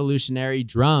big revolutionary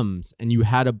drums. And you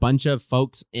had a bunch of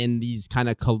folks in these kind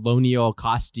of colonial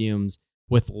costumes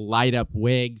with light up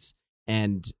wigs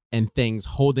and things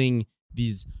holding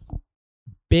these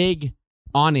big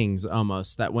awnings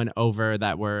almost that went over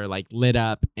that were like lit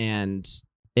up, and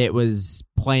it was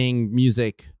playing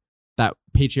music, that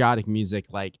patriotic music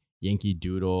like Yankee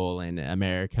Doodle and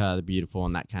America the Beautiful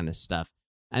and that kind of stuff.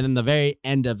 And then the very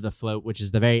end of the float, which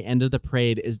is the very end of the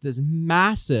parade, is this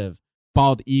massive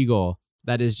bald eagle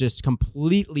that is just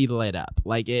completely lit up.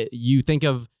 Like you think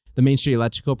of the Main Street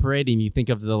Electrical Parade and you think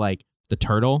of the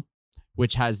turtle,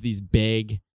 which has these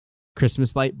big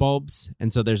Christmas light bulbs.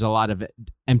 And so there's a lot of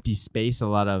empty space, a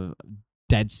lot of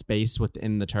dead space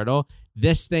within the turtle.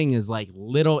 This thing is like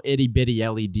little itty bitty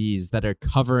LEDs that are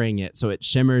covering it. So it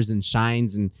shimmers and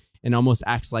shines and almost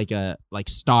acts like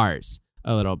stars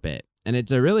a little bit. And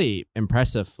it's a really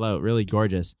impressive float, really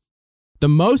gorgeous. The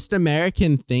most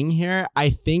American thing here, I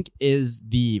think, is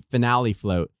the finale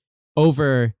float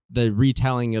over the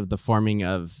retelling of the forming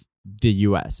of the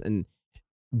U.S. And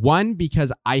one,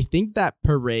 because I think that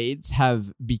parades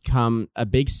have become a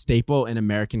big staple in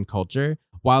American culture.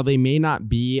 While they may not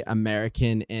be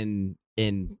American in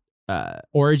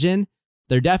origin,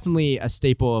 they're definitely a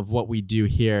staple of what we do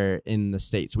here in the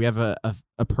States. We have a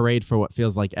parade for what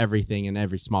feels like everything in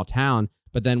every small town,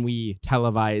 but then we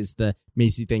televise the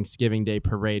Macy Thanksgiving Day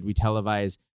Parade. We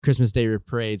televise Christmas Day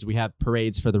parades. We have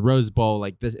parades for the Rose Bowl.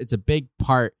 Like this, it's a big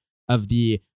part of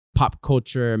the pop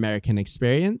culture American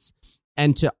experience.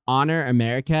 And to honor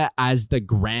America as the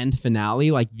grand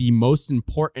finale, like the most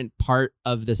important part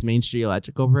of this Main Street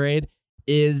Electrical Parade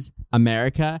is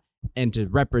America, and to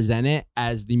represent it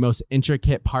as the most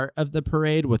intricate part of the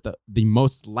parade with the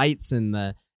most lights and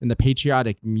the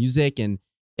patriotic music, and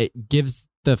it gives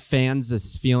the fans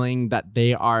this feeling that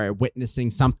they are witnessing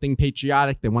something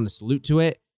patriotic. They want to salute to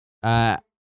it. I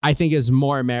think is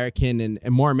more American and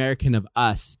more American of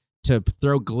us to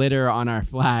throw glitter on our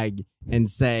flag and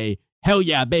say, hell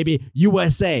yeah, baby,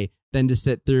 USA, than to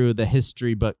sit through the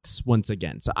history books once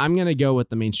again. So I'm going to go with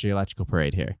the Main Street Electrical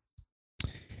Parade here.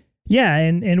 Yeah,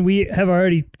 and we have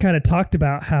already kind of talked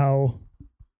about how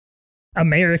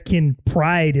American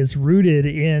pride is rooted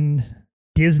in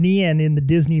Disney and in the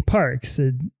Disney parks.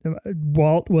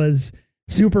 Walt was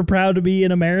super proud to be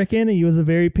an American. He was a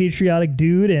very patriotic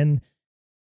dude, and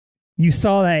you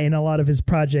saw that in a lot of his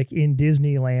project in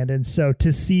Disneyland. And so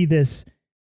to see this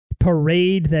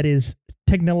parade that is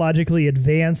technologically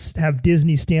advanced have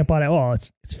Disney stamp on it, well,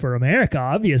 it's for America,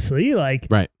 obviously. Like,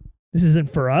 right. This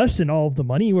isn't for us and all of the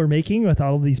money we're making with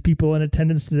all of these people in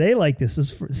attendance today. Like, this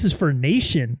is for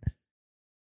nation.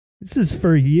 This is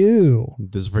for you.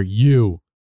 This is for you.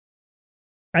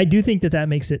 I do think that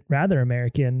makes it rather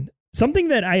American. Something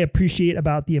that I appreciate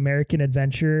about the American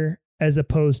adventure, as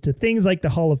opposed to things like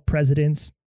the Hall of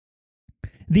Presidents,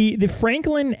 the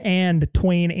Franklin and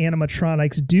Twain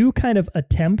animatronics do kind of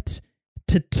attempt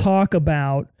to talk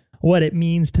about what it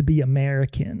means to be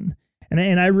American.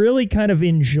 And I really kind of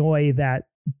enjoy that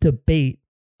debate,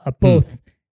 both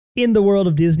in the world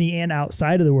of Disney and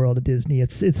outside of the world of Disney.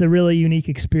 It's a really unique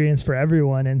experience for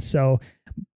everyone. And so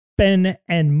Ben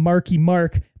and Marky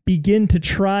Mark begin to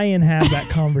try and have that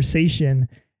conversation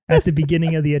at the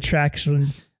beginning of the attraction.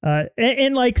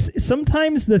 And like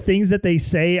sometimes the things that they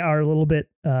say are a little bit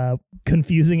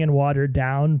confusing and watered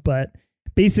down, but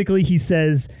basically he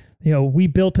says, we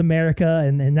built America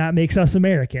and that makes us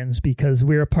Americans because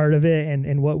we're a part of it,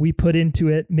 and what we put into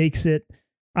it makes it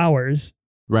ours.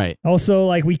 Right. Also,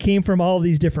 like, we came from all of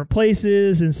these different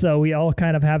places, and so we all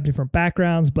kind of have different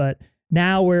backgrounds, but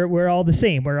now we're all the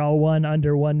same. We're all one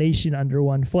under one nation, under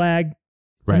one flag.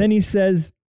 Right. And then he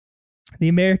says, the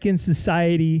American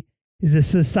society is a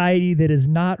society that is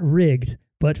not rigged,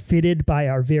 but fitted by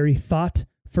our very thought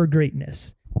for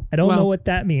greatness. I don't know what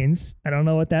that means. I don't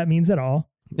know what that means at all.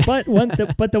 But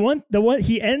the one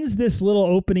he ends this little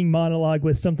opening monologue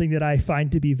with something that I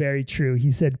find to be very true. He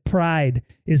said, "Pride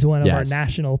is one of our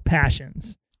national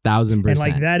passions." 1,000%. And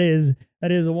like that is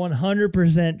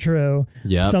 100% true.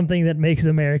 Yep. Something that makes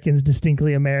Americans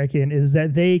distinctly American is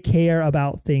that they care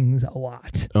about things a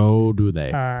lot. Oh, do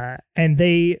they? And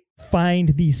they find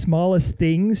the smallest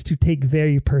things to take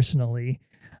very personally.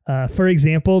 For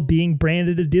example, being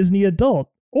branded a Disney adult,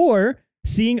 or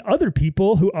seeing other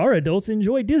people who are adults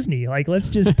enjoy Disney. Like, let's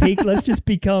just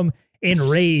become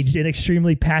enraged and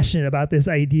extremely passionate about this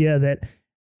idea that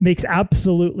makes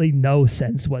absolutely no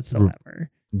sense whatsoever.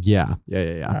 Yeah.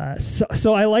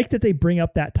 So I like that they bring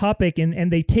up that topic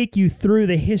and they take you through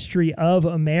the history of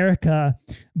America,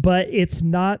 but it's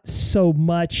not so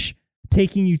much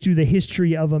taking you through the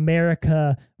history of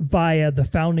America via the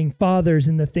founding fathers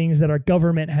and the things that our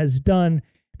government has done.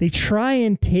 They try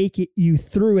and take you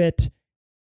through it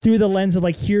through the lens of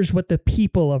like, here's what the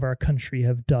people of our country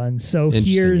have done. So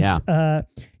here's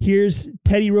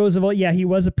Teddy Roosevelt. Yeah, he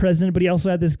was a president, but he also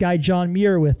had this guy, John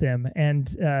Muir, with him. And,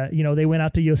 they went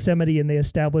out to Yosemite and they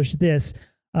established this.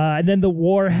 And then the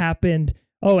war happened.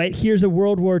 Oh, here's a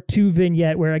World War II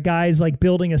vignette where a guy's like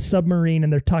building a submarine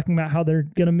and they're talking about how they're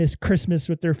going to miss Christmas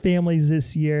with their families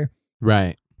this year.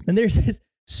 Right. And there's this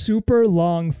super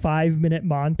long 5-minute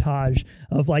montage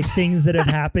of like things that have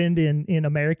happened in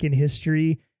American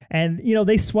history. And,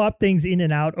 they swap things in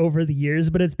and out over the years,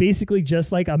 but it's basically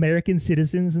just like American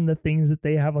citizens and the things that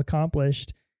they have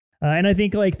accomplished. And I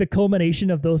think like the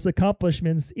culmination of those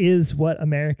accomplishments is what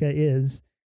America is.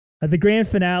 The grand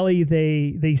finale,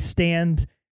 they stand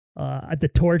at the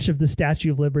torch of the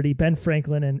Statue of Liberty, Ben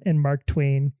Franklin and Mark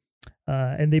Twain.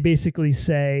 And they basically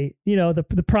say,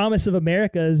 the promise of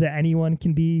America is that anyone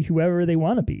can be whoever they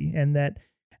want to be, and that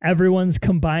everyone's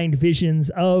combined visions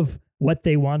of what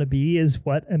they want to be is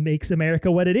what makes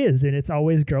America what it is. And it's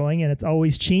always growing and it's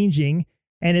always changing.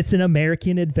 And it's an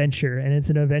American adventure, and it's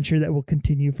an adventure that will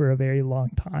continue for a very long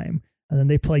time. And then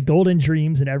they play Golden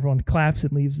Dreams and everyone claps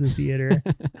and leaves the theater.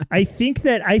 I think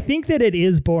that it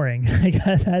is boring. Like,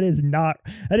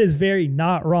 that is very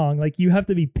not wrong. Like, you have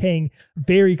to be paying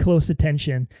very close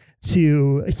attention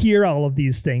to hear all of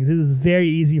these things. It is very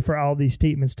easy for all these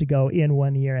statements to go in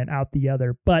one ear and out the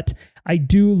other. But I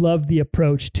do love the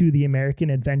approach to the American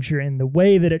adventure and the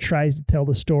way that it tries to tell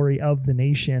the story of the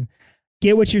nation.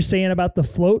 Get what you're saying about the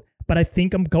float, but I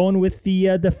think I'm going with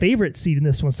the favorite seed in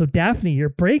this one. So Daphne, you're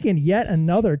breaking yet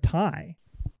another tie.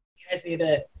 You guys need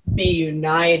to be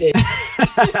united.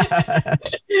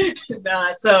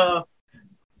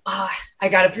 I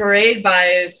got a parade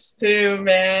bias too,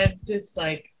 man. Just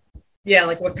like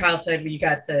what Kyle said, you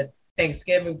got the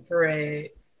Thanksgiving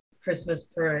parade, Christmas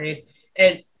parade,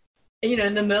 and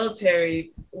in the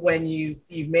military, when you've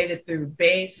made it through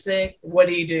basic, what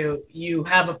do? You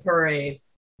have a parade.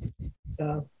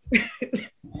 So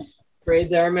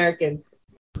parades are American.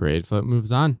 Parade float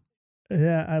moves on.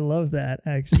 Yeah, I love that,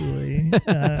 actually.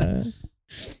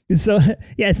 So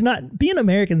it's not being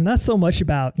American is not so much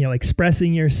about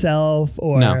expressing yourself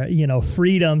or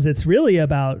freedoms. It's really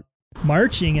about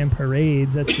marching and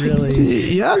parades. That's really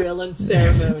drill and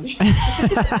ceremony.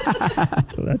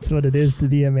 So that's what it is to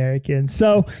be American.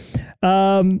 So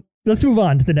let's move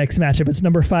on to the next matchup. It's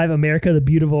number 5, America the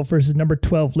Beautiful, versus number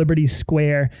 12, Liberty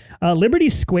Square. Liberty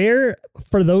Square,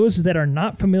 for those that are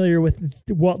not familiar with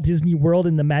Walt Disney World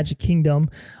and the Magic Kingdom,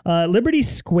 Liberty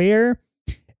Square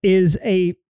is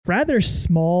a rather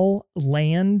small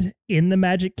land in the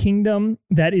Magic Kingdom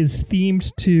that is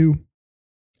themed to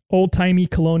old-timey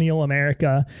colonial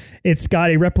America. It's got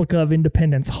a replica of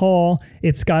Independence Hall.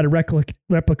 It's got a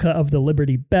replica of the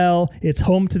Liberty Bell. It's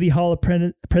home to the Hall of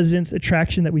Presidents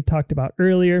attraction that we talked about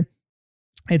earlier.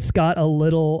 It's got a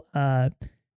little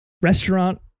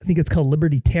restaurant. I think it's called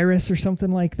Liberty Terrace or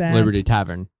something like that. Liberty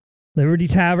Tavern. Liberty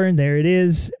Tavern. There it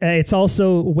is. It's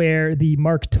also where the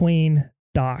Mark Twain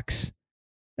docks.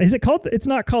 Is it called? It's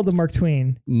not called the Mark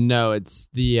Twain. No, it's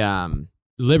the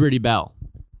Liberty Bell.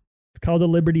 Called the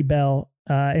Liberty Bell.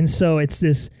 And so it's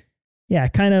this,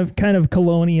 kind of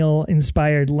colonial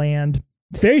inspired land.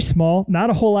 It's very small, not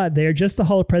a whole lot there, just the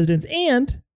Hall of Presidents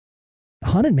and the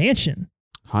Haunted Mansion.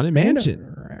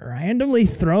 Randomly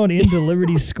thrown into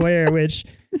Liberty Square, which,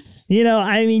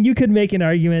 you could make an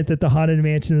argument that the Haunted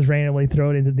Mansion is randomly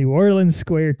thrown into New Orleans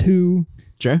Square too.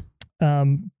 Sure.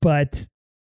 But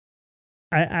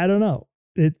I don't know.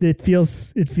 It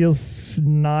feels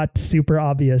not super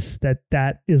obvious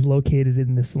that is located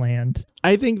in this land.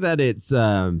 I think that it's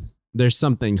there's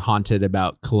something haunted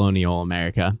about colonial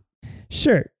America.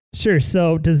 Sure.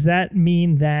 So does that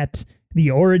mean that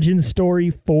the origin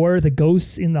story for the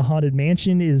ghosts in the Haunted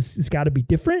Mansion is got to be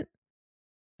different?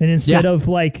 And instead of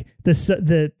like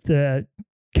the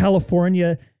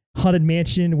California Haunted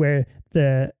Mansion where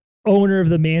the owner of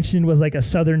the mansion was like a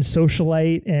Southern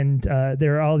socialite, and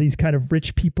there are all these kind of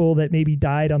rich people that maybe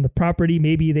died on the property.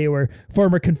 Maybe they were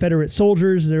former Confederate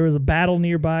soldiers. There was a battle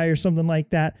nearby or something like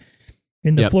that.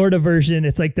 In the Florida version,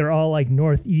 it's like they're all like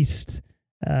Northeast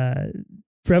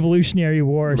Revolutionary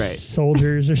War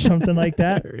soldiers or something like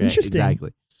that. Right, interesting.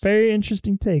 Exactly. Very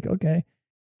interesting take. Okay.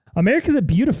 America the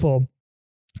Beautiful,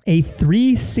 a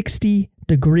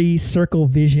 360-degree circle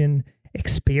vision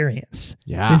experience.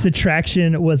 Yeah. This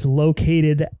attraction was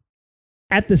located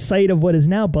at the site of what is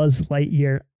now Buzz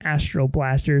Lightyear Astro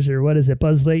Blasters, or what is it?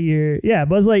 Buzz Lightyear. Yeah,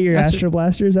 Buzz Lightyear Astro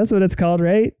Blasters. That's what it's called,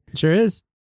 right? Sure is.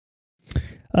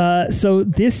 So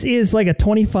this is like a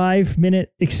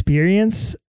 25-minute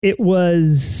experience. It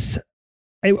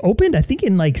opened, I think,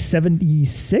 in like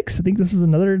 76. I think this is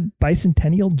another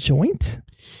bicentennial joint.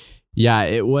 Yeah,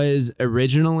 it was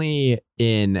originally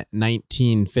in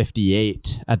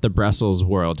 1958 at the Brussels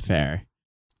World Fair.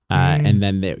 And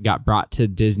then it got brought to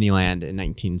Disneyland in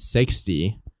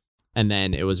 1960. And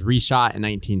then it was reshot in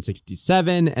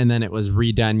 1967. And then it was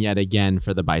redone yet again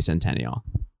for the bicentennial.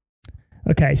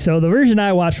 Okay, so the version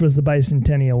I watched was the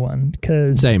bicentennial one,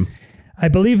 because Same. I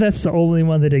believe that's the only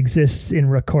one that exists in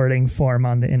recording form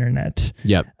on the internet.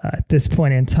 Yep. At this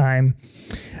point in time.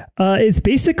 It's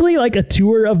basically like a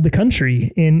tour of the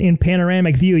country in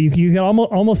panoramic view. You can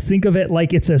almost think of it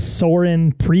like it's a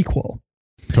Soarin' prequel.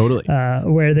 Totally.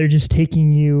 Where they're just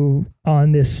taking you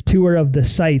on this tour of the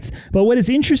sites. But what is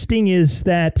interesting is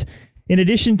that in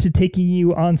addition to taking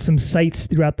you on some sites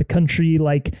throughout the country,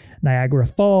 like Niagara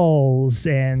Falls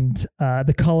and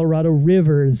the Colorado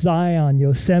River, Zion,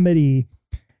 Yosemite,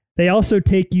 they also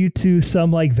take you to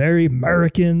some like very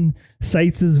American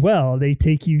sites as well. They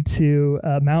take you to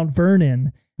Mount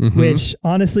Vernon, which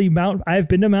honestly, I've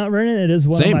been to Mount Vernon. It is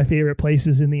one of my favorite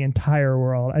places in the entire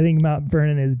world. I think Mount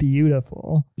Vernon is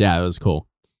beautiful. Yeah, it was cool.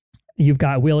 You've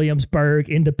got Williamsburg,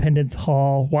 Independence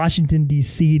Hall, Washington,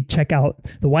 D.C. Check out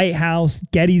the White House,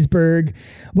 Gettysburg.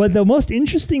 But the most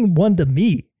interesting one to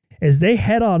me is they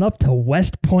head on up to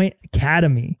West Point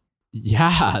Academy.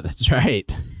 Yeah, that's right.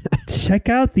 Check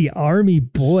out the Army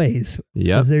boys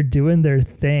as they're doing their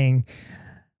thing.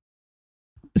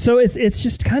 So it's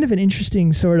just kind of an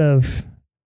interesting sort of,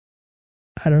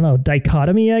 I don't know,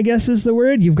 dichotomy, I guess is the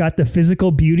word. You've got the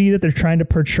physical beauty that they're trying to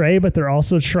portray, but they're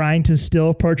also trying to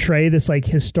still portray this like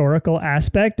historical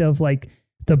aspect of like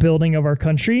the building of our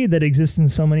country that exists in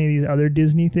so many of these other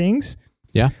Disney things.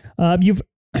 Yeah. You've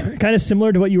kind of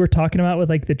similar to what you were talking about with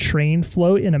like the train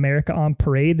float in America on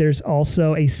Parade. There's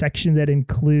also a section that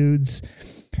includes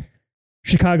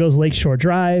Chicago's Lakeshore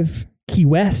Drive, Key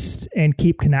West, and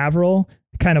Cape Canaveral.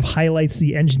 Kind of highlights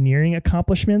the engineering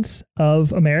accomplishments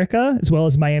of America, as well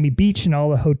as Miami Beach and all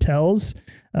the hotels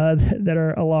that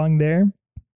are along there.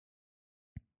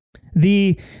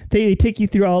 They take you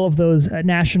through all of those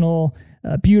national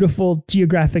beautiful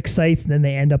geographic sites, and then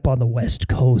they end up on the West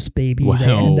Coast, baby. Wow.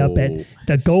 They end up at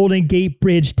the Golden Gate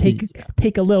Bridge.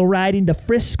 Take a little ride into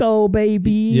Frisco,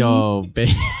 baby. Yo,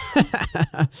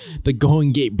 the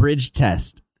Golden Gate Bridge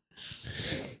test.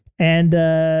 And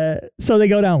so they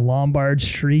go down Lombard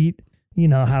Street. You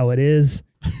know how it is.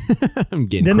 I'm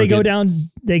getting then crooked.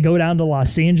 they go down to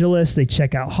Los Angeles. They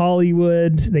check out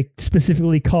Hollywood. They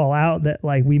specifically call out that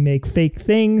like we make fake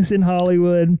things in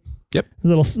Hollywood. Yep.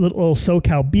 Little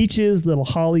SoCal beaches, little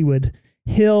Hollywood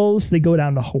hills. They go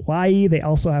down to Hawaii. They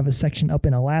also have a section up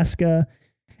in Alaska.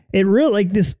 It really,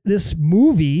 like this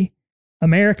movie,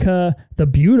 America the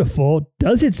Beautiful,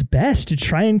 does its best to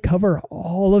try and cover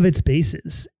all of its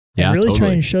bases. Yeah, and really totally.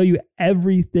 try and show you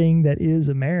everything that is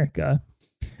America.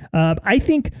 I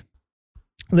think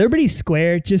Liberty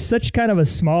Square, just such kind of a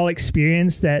small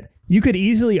experience that you could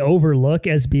easily overlook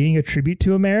as being a tribute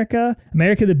to America.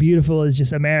 America the Beautiful is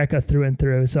just America through and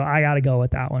through. So I got to go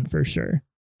with that one for sure.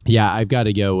 Yeah, I've got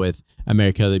to go with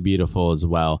America the Beautiful as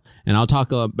well. And I'll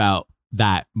talk about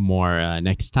that more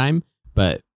next time.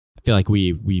 But I feel like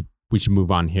we should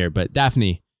move on here. But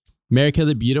Daphne, America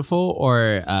the Beautiful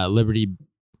or Liberty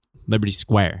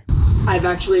Square? I've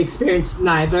actually experienced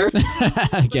neither.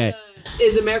 Okay.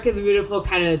 Is America the Beautiful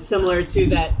kind of similar to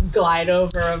that Glide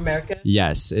Over America?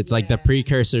 Yes, it's like the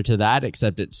precursor to that,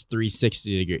 except it's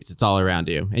 360 degrees. It's all around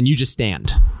you, and you just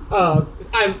stand. Oh,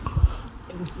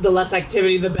 the less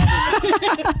activity, the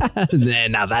better.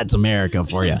 Now that's America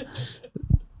for you.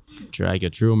 Like a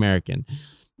true American.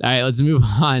 All right, let's move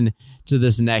on to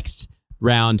this next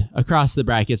round across the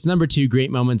brackets. Number 2, Great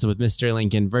Moments with Mr.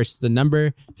 Lincoln versus the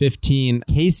number 15,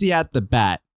 Casey at the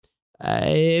Bat.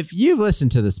 If you've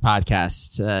listened to this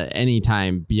podcast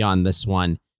anytime beyond this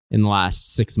one in the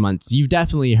last 6 months, you've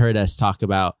definitely heard us talk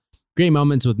about Great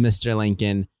Moments with Mr.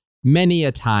 Lincoln. many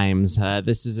a times.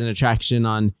 This is an attraction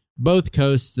on both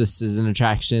coasts. This is an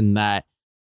attraction that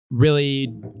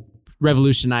really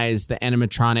revolutionized the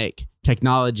animatronic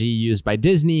technology used by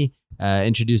Disney,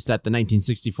 introduced at the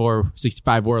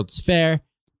 1964-65 World's Fair.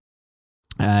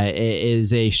 It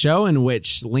is a show in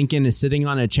which Lincoln is sitting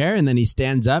on a chair and then he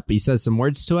stands up, he says some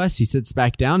words to us, he sits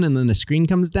back down, and then the screen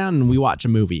comes down and we watch a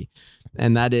movie.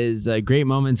 And that is great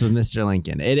moments with Mr.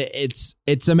 Lincoln.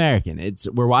 It's American.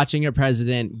 We're watching a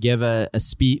president give a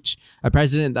speech, a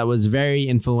president that was very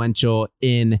influential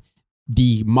in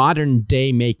the modern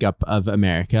day makeup of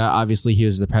America. Obviously, he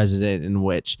was the president in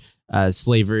which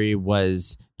slavery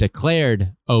was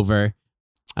declared over.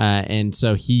 And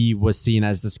so he was seen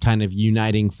as this kind of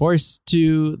uniting force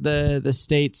to the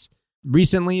states.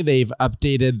 Recently, they've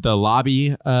updated the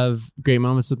lobby of Great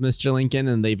Moments with Mr. Lincoln,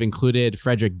 and they've included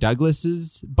Frederick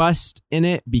Douglass's bust in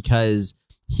it because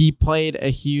he played a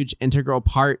huge integral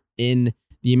part in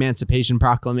the Emancipation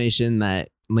Proclamation that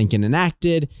Lincoln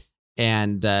enacted.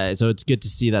 And so it's good to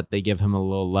see that they give him a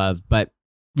little love. But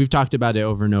we've talked about it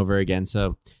over and over again,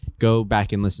 so go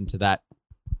back and listen to that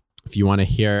if you want to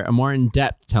hear a more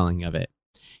in-depth telling of it.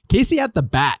 Casey at the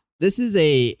Bat. This is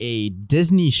a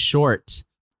Disney short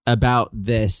about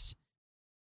this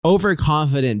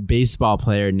overconfident baseball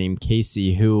player named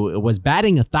Casey who was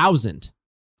batting 1,000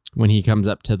 when he comes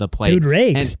up to the plate. Dude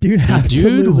rakes. And dude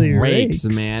absolutely rakes,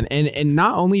 man. And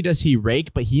not only does he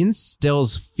rake, but he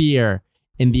instills fear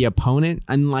in the opponent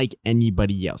unlike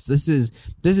anybody else. This is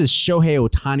Shohei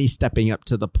Ohtani stepping up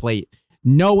to the plate,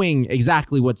 knowing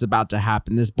exactly what's about to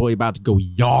happen. This boy about to go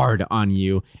yard on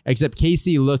you, except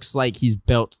Casey looks like he's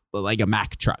built like a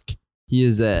Mack truck. He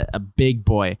is a big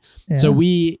boy. Yeah. So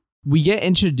we get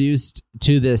introduced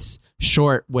to this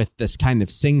short with this kind of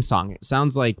sing-song. It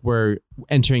sounds like we're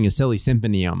entering a Silly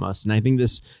Symphony almost. And I think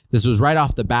this was right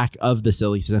off the back of the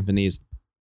Silly Symphonies.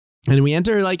 And we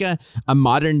enter like a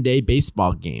modern day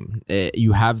baseball game.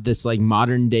 You have this like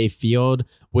modern day field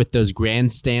with those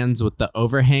grandstands with the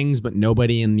overhangs, but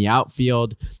nobody in the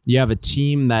outfield. You have a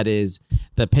team that is,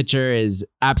 the pitcher is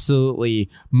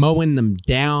absolutely mowing them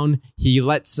down. He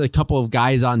lets a couple of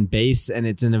guys on base, and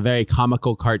it's in a very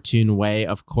comical cartoon way,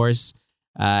 of course.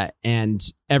 And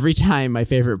every time, my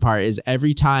favorite part is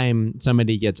every time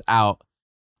somebody gets out,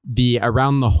 the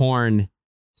around the horn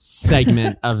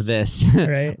segment of this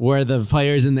right. where the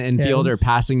players in the infield are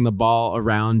passing the ball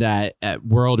around at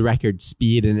world record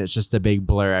speed, and it's just a big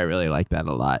blur. I really like that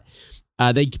a lot.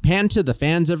 They pan to the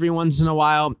fans every once in a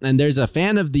while, and there's a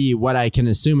fan of the what I can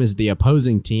assume is the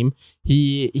opposing team.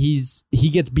 He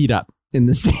gets beat up in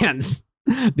the stands.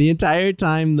 The entire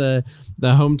time the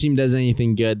home team does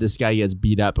anything good, this guy gets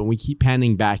beat up, and we keep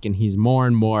panning back, and he's more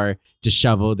and more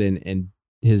disheveled, and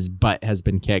his butt has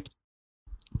been kicked.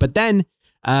 But then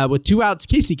with 2 outs,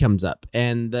 Casey comes up,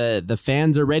 and the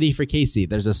fans are ready for Casey.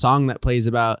 There's a song that plays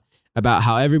about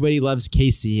how everybody loves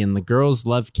Casey and the girls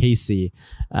love Casey,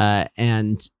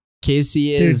 and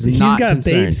Casey is not concerned.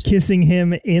 He's got babes kissing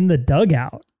him in the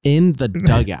dugout. In the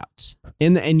dugout.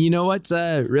 And you know what's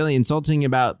really insulting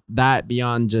about that,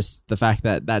 beyond just the fact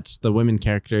that that's the women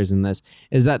characters in this,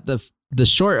 is that the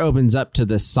short opens up to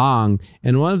this song,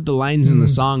 and one of the lines in the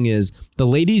song is, "The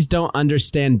ladies don't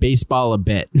understand baseball a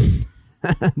bit."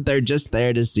 They're just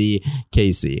there to see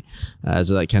Casey.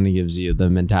 So that kind of gives you the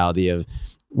mentality of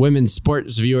women's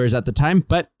sports viewers at the time.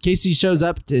 But Casey shows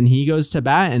up and he goes to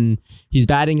bat, and he's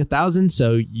batting 1,000.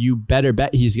 So you better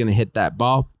bet he's going to hit that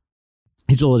ball.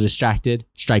 He's a little distracted.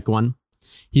 Strike 1.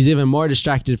 He's even more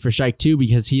distracted for strike 2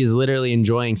 because he is literally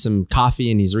enjoying some coffee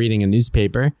and he's reading a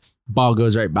newspaper. Ball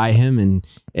goes right by him, and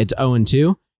it's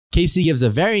 0-2. Casey gives a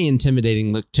very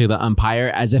intimidating look to the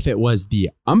umpire, as if it was the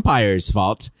umpire's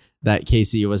fault that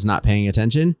Casey was not paying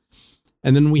attention.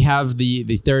 And then we have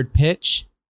the third pitch,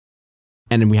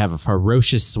 and then we have a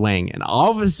ferocious swing, and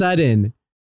all of a sudden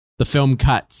the film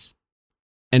cuts,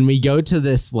 and we go to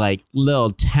this like little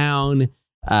town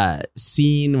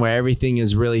scene where everything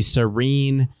is really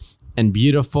serene and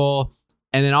beautiful.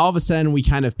 And then all of a sudden we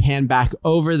kind of pan back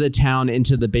over the town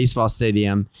into the baseball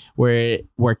stadium where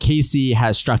Casey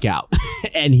has struck out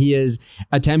and he is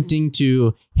attempting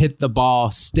to hit the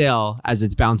ball still as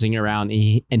it's bouncing around,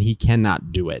 and he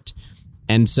cannot do it.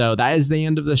 And so that is the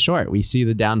end of the short. We see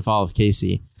the downfall of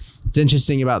Casey. What's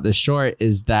interesting about the short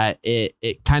is that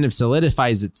it kind of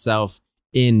solidifies itself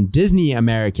in Disney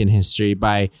American history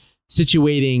by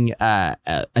situating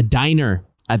a diner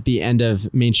at the end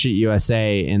of Main Street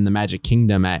USA in the Magic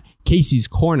Kingdom at Casey's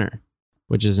Corner,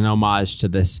 which is an homage to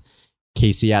this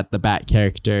Casey at the Bat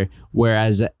character.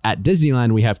 Whereas at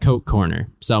Disneyland, we have Coke Corner.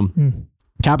 So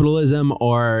capitalism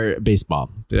or baseball,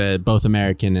 both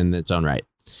American in its own right.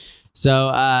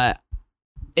 So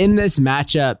in this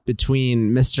matchup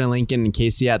between Mr. Lincoln and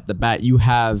Casey at the bat, you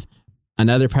have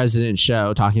another president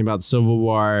show talking about the Civil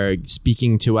War,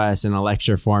 speaking to us in a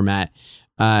lecture format.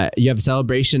 You have a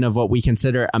celebration of what we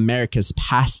consider America's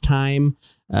pastime.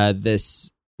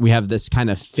 We have this kind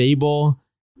of fable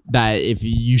that if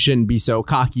you shouldn't be so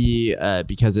cocky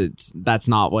because that's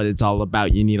not what it's all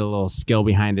about. You need a little skill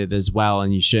behind it as well,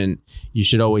 and you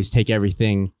should always take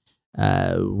everything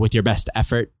with your best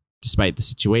effort despite the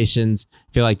situations.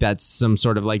 I feel like that's some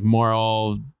sort of like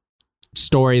moral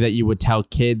story that you would tell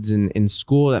kids in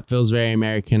school that feels very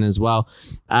American as well.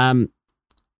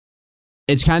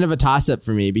 It's kind of a toss-up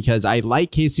for me because I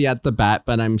like Casey at the bat,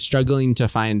 but I'm struggling to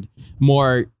find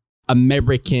more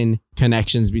American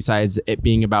connections besides it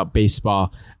being about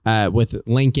baseball. With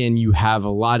Lincoln, you have a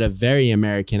lot of very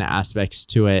American aspects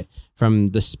to it, from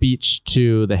the speech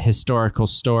to the historical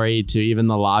story to even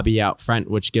the lobby out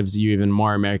front, which gives you even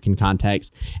more American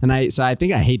context. And I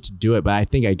think I hate to do it, but I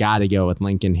think I got to go with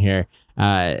Lincoln here.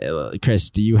 Chris,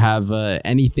 do you have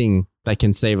anything that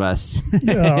can save us?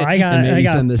 I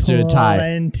got send this to a tie.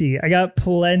 I got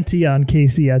plenty on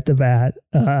Casey at the bat.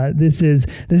 This is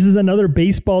another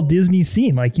baseball Disney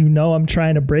scene. Like, I'm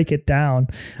trying to break it down.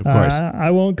 Of course.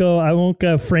 I won't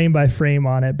go frame by frame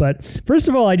on it. But first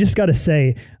of all, I just got to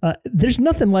say, there's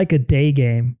nothing like a day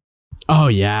game. Oh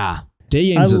yeah.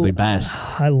 Day games are the best.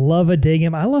 I love a day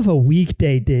game. I love a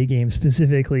weekday day game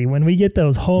specifically. When we get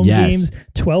those home games,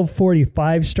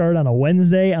 12:45 start on a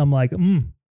Wednesday, I'm like,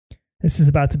 this is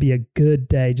about to be a good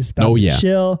day. Just about to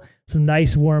chill, some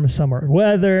nice warm summer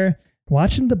weather,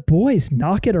 watching the boys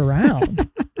knock it around.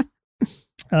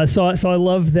 So I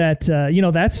love that,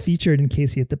 that's featured in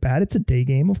Casey at the bat. It's a day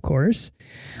game, of course.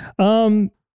 The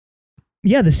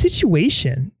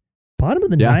situation, bottom of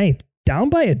the ninth, down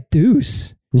by a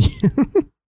deuce.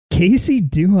 Casey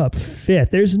due up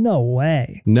fifth. There's no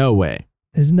way.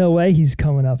 There's no way he's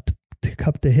coming up to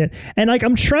cup the hit. And like,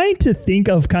 I'm trying to think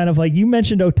of kind of like, you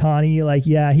mentioned Ohtani, like,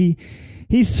 yeah,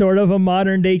 he's sort of a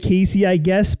modern day Casey, I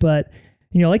guess, but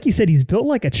like you said, he's built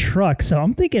like a truck. So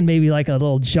I'm thinking maybe like a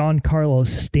little Giancarlo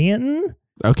Stanton.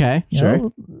 Okay, sure.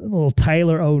 A little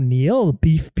Tyler O'Neill,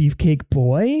 beefcake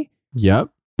boy. Yep.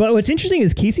 But what's interesting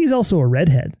is Casey's also a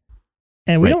redhead.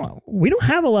 And we don't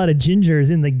have a lot of gingers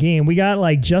in the game. We got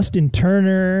like Justin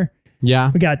Turner.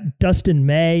 Yeah. We got Dustin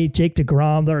May, Jake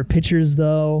DeGrom. There are pitchers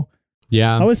though.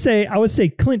 Yeah. I would say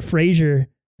Clint Frazier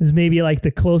is maybe like the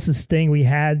closest thing we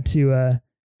had to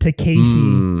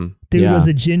Casey. Dude was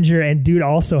a ginger, and dude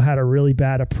also had a really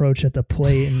bad approach at the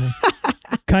plate and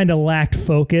kind of lacked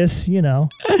focus,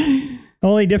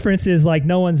 Only difference is like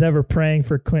no one's ever praying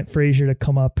for Clint Frazier to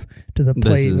come up to the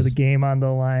plate with a game on the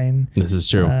line. This is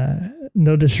true.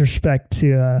 No disrespect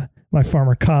to my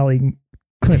former colleague,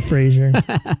 Clint Frazier.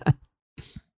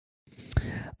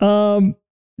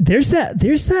 There's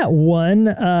that one,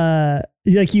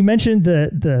 like you mentioned,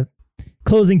 the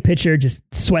closing pitcher just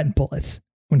sweating bullets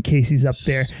when Casey's up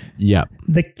there. Yep.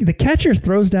 The catcher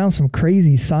throws down some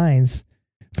crazy signs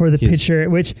for the pitcher,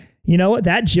 which, you know what,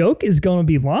 that joke is going to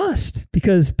be lost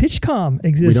because PitchCom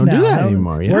exists now. We don't do that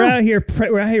anymore. Yeah.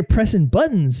 We're out here pressing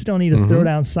buttons. Don't need to throw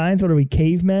down signs. What are we,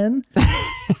 cavemen?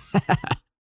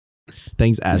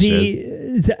 Thanks,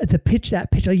 Astros. The pitch,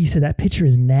 like you said, that pitcher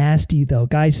is nasty though.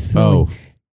 Guys throwing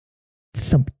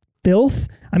some filth.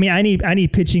 I mean, I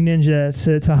need Pitching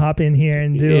Ninja to hop in here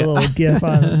and do a little gif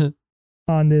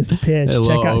on this pitch. A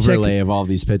little overlay of all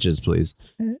these pitches, please.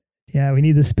 Yeah, we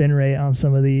need the spin rate on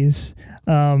some of these.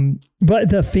 But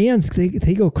the fans,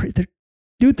 they go crazy.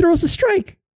 Dude throws a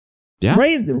strike. Yeah.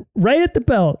 Right at the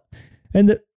belt.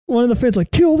 And one of the fans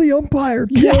like, kill the umpire,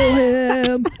 kill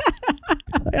him.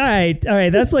 All right.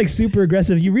 That's like super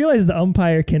aggressive. You realize the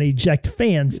umpire can eject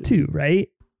fans too, right?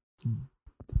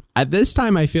 At this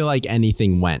time, I feel like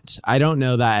anything went. I don't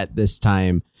know that at this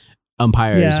time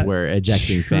umpires were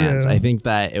ejecting fans. I think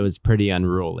that it was pretty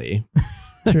unruly.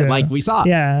 Like we saw.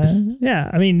 Yeah.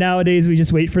 I mean, nowadays we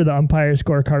just wait for the umpire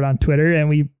scorecard on Twitter and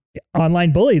we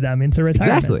online bully them into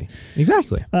retirement.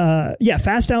 Exactly.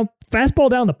 Fastball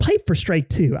down the pipe for strike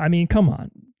two. I mean, come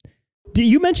on. Do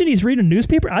you mention he's reading a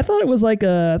newspaper? I thought it was like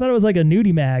a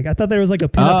nudie mag. I thought there was like a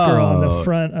pinup girl on the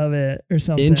front of it or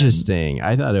something. Interesting.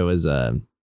 I thought it was I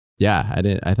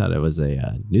thought it was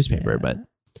a newspaper, but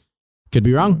could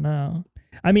be wrong. No.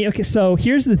 I mean, okay, so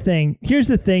here's the thing. Here's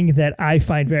the thing that I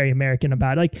find very American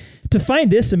about it. Like, to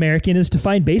find this American is to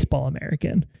find baseball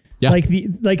American. Yeah. Like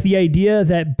the idea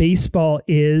that baseball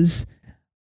is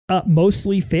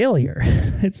mostly failure.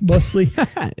 It's mostly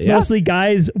mostly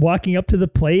guys walking up to the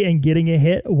plate and getting a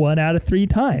hit 1 out of 3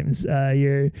 times.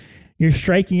 You're you're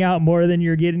striking out more than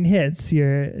you're getting hits.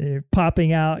 You're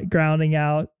popping out, grounding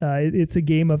out. It's a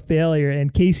game of failure.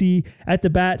 And Casey at the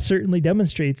bat certainly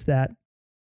demonstrates that.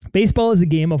 Baseball is a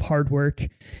game of hard work.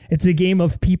 It's a game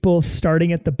of people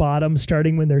starting at the bottom,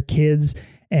 starting when they're kids,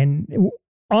 and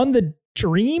on the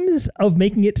dreams of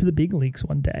making it to the big leagues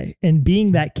one day and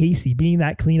being that Casey, being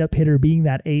that cleanup hitter, being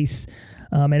that ace.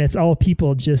 And it's all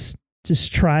people just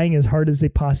trying as hard as they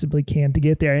possibly can to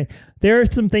get there. And there are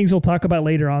some things we'll talk about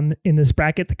later on in this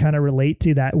bracket that kind of relate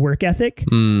to that work ethic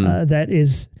that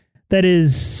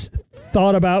is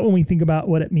thought about when we think about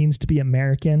what it means to be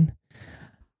American.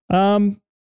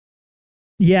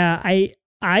 Yeah,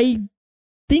 I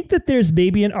think that there's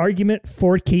maybe an argument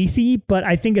for Casey, but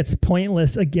I think it's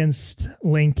pointless against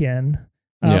Lincoln,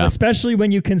 especially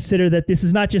when you consider that this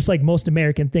is not just like most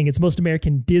American thing, it's most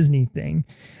American Disney thing.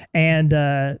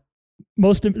 And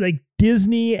most of like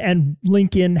Disney and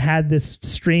Lincoln had this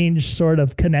strange sort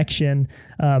of connection,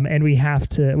 and we have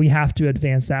to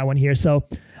advance that one here. So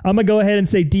I'm gonna go ahead and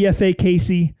say DFA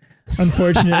Casey,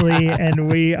 unfortunately, and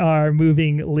we are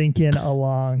moving Lincoln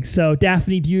along. So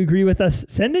Daphne, do you agree with us?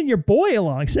 Sending your boy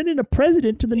along, sending a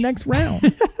president to the next round.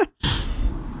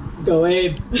 Go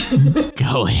Abe.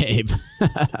 Go Abe.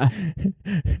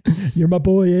 You're my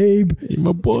boy, Abe. You're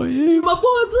my boy, Abe. You're my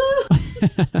boy,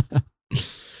 Blue.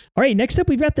 All right, next up,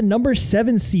 we've got the number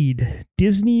 7 seed,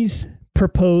 Disney's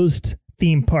proposed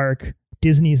theme park,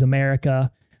 Disney's America,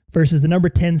 versus the number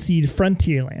 10 seed,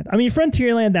 Frontierland. I mean,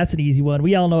 Frontierland, that's an easy one.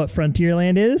 We all know what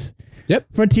Frontierland is.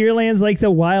 Yep. Frontierland's like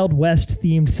the Wild West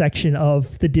themed section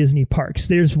of the Disney parks.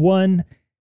 There's one,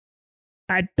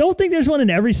 I don't think there's one in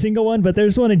every single one, but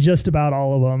there's one in just about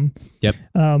all of them. Yep.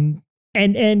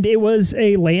 And it was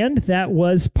a land that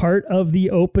was part of the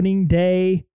opening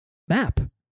day map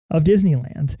of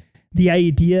Disneyland. The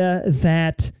idea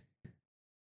that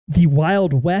the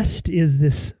Wild West is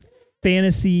this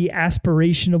fantasy,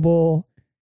 aspirational,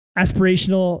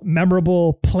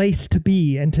 memorable place to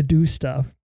be and to do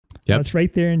stuff. Yep. It's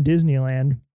right there in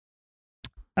Disneyland.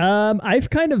 I've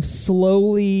kind of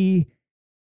slowly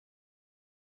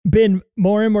been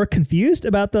more and more confused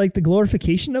about the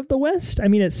glorification of the West. I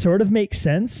mean, it sort of makes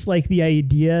sense, like the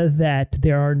idea that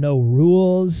there are no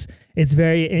rules. It's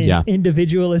very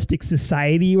individualistic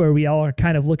society where we all are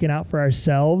kind of looking out for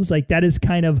ourselves. Like that is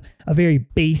kind of a very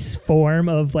base form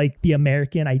of like the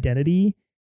American identity.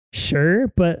 Sure.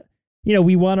 But, you know,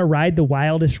 we want to ride the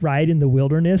wildest ride in the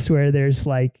wilderness where there's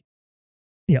like,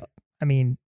 you know, I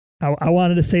mean, I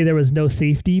wanted to say there was no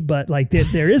safety, but like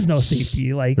there is no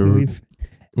safety. Like we've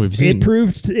seen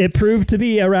it proved to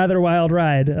be a rather wild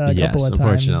ride a couple of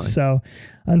times. So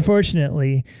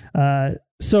unfortunately,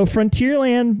 so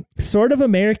Frontierland, sort of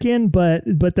American, but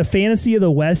the fantasy of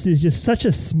the West is just such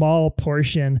a small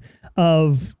portion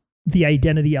of the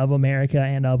identity of America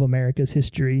and of America's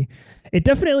history. It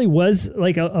definitely was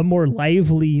like a more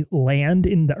lively land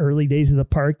in the early days of the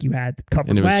park. You had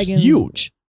covered wagons. And it was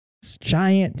huge. It's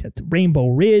giant. Rainbow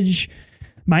Ridge,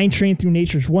 Mine Train Through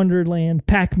Nature's Wonderland,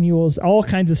 pack mules, all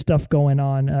kinds of stuff going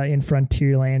on in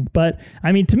Frontierland. But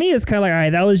I mean, to me, it's kind of like, all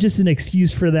right, that was just an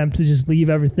excuse for them to just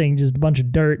leave everything, just a bunch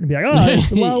of dirt and be like, oh,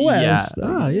 it's the Wild West.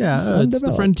 It's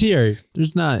the frontier.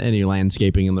 There's not any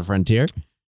landscaping in the frontier.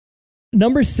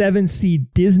 Number 7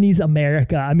 seed, Disney's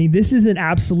America. I mean, this is an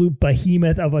absolute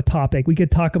behemoth of a topic. We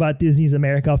could talk about Disney's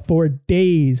America for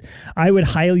days. I would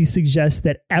highly suggest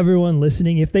that everyone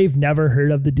listening, if they've never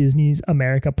heard of the Disney's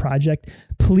America project,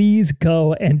 please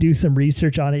go and do some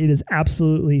research on it. It is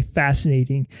absolutely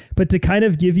fascinating. But to kind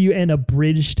of give you an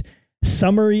abridged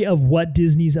summary of what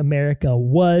Disney's America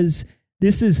was,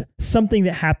 this is something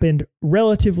that happened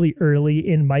relatively early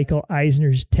in Michael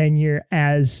Eisner's tenure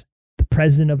as the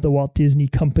president of the Walt Disney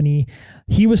Company.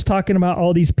 He was talking about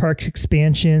all these parks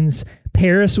expansions.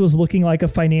 Paris was looking like a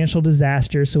financial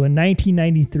disaster. So in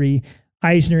 1993,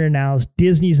 Eisner announced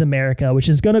Disney's America, which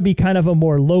is going to be kind of a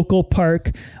more local park,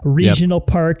 regional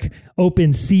park,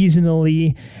 open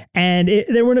seasonally. And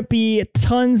there wouldn't be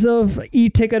tons of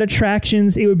e-ticket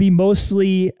attractions. It would be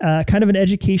mostly kind of an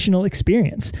educational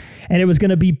experience. And it was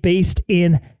going to be based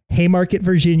in Haymarket,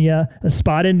 Virginia, a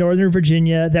spot in Northern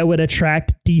Virginia that would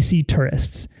attract DC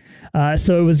tourists.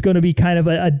 So it was going to be kind of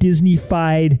a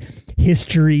Disney-fied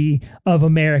history of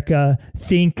America.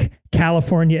 Think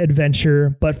California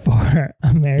Adventure, but for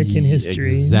American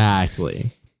history.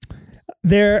 Exactly.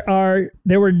 There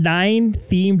were 9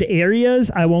 themed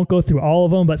areas. I won't go through all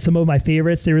of them, but some of my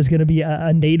favorites. There was going to be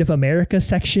a Native America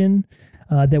section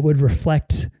that would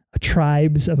reflect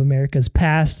tribes of America's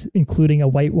past, including a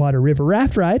Whitewater River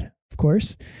raft ride, of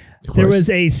course. There was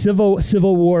a Civil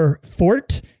War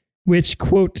fort, which,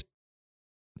 quote,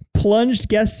 plunged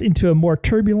guests into a more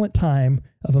turbulent time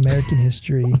of American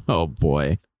history. Oh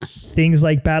boy. Things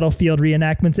like battlefield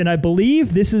reenactments. And I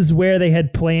believe this is where they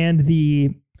had planned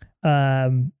the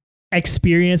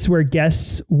experience where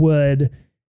guests would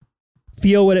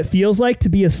feel what it feels like to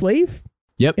be a slave.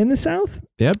 Yep. In the South.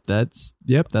 Yep. That's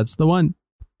the one.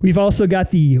 We've also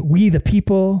got the We the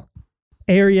People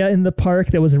area in the park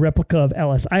that was a replica of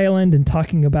Ellis Island, and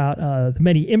talking about the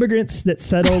many immigrants that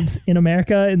settled in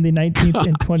America in the 19th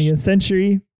and 20th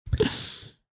century.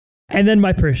 And then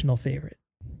my personal favorite,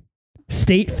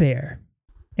 State Fair,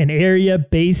 an area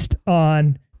based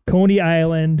on Coney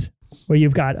Island where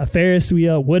you've got a Ferris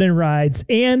wheel, wooden rides,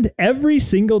 and every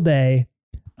single day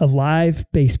a live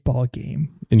baseball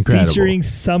game. Incredible. Featuring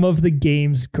some of the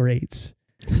game's greats.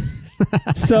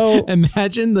 So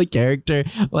imagine the character,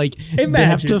 like they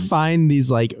have to find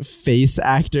these like face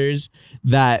actors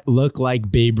that look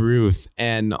like Babe Ruth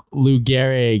and Lou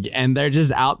Gehrig, and they're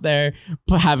just out there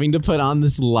having to put on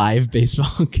this live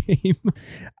baseball game.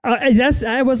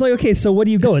 I was like, okay, so what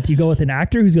do you go with? Do you go with an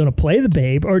actor who's going to play the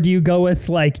Babe, or do you go with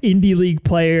like indie league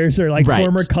players or like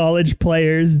former college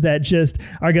players that just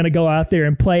are going to go out there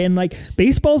and play? And like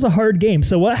baseball's a hard game.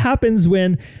 So what happens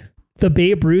when the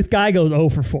Babe Ruth guy goes 0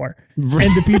 for 4. Right.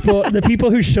 And the people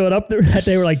who showed up there that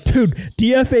day were like, dude,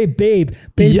 DFA Babe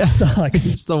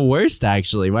sucks. It's the worst,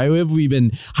 actually. Why have we been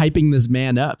hyping this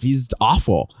man up? He's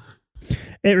awful.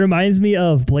 It reminds me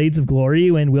of Blades of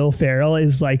Glory when Will Ferrell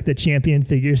is like the champion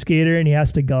figure skater and he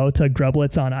has to go to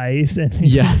grublets on ice. And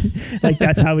like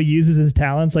that's how he uses his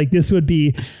talents. Like this would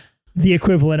be the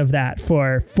equivalent of that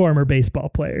for former baseball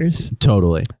players.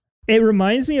 Totally. It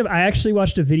reminds me of, I actually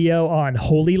watched a video on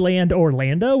Holy Land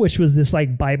Orlando, which was this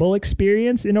like Bible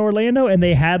experience in Orlando. And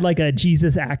they had like a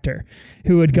Jesus actor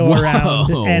who would go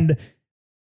around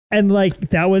and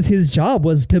like, that was his job,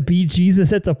 was to be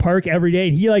Jesus at the park every day.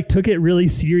 And he like took it really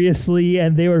seriously,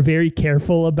 and they were very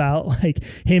careful about like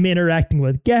him interacting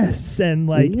with guests and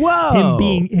like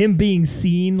him being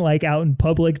seen like out in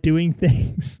public doing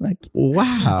things like,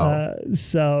 wow.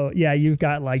 So yeah, you've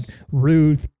got like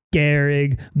Ruth,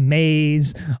 Gehrig,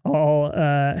 Mays, all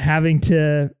having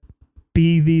to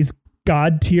be these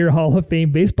God tier Hall of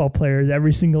Fame baseball players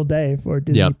every single day for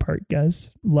Disney Park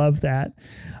guests. Love that.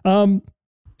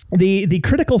 The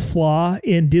critical flaw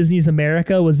in Disney's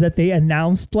America was that they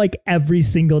announced like every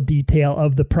single detail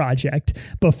of the project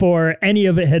before any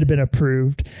of it had been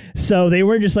approved. So they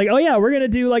weren't just like, oh yeah, we're going to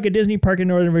do like a Disney park in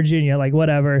Northern Virginia, like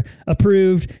whatever,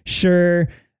 approved, sure.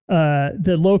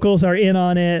 The locals are in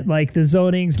on it, like the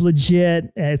zoning's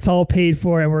legit, it's all paid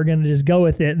for, and we're going to just go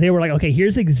with it. They were like, okay,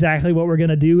 here's exactly what we're going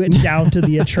to do, and down to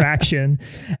the attraction.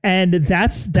 And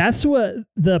that's what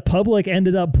the public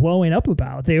ended up blowing up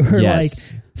about. They were like,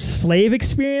 slave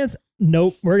experience?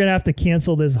 Nope, we're going to have to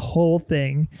cancel this whole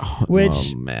thing.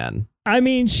 Which, man. I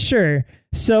mean, sure.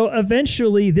 So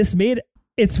eventually this made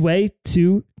its way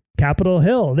to Capitol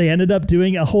Hill. They ended up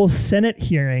doing a whole Senate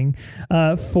hearing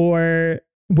for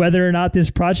whether or not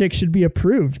this project should be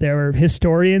approved. There were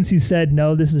historians who said,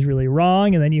 no, this is really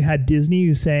wrong. And then you had Disney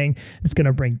who's saying it's going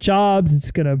to bring jobs.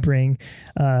 It's going to bring,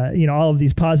 all of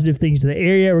these positive things to the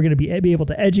area. We're going to be able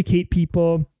to educate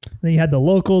people. And then you had the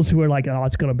locals who were like, oh,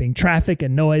 it's going to bring traffic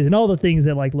and noise and all the things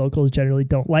that like locals generally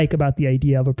don't like about the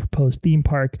idea of a proposed theme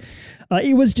park.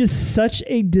 It was just such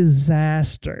a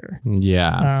disaster.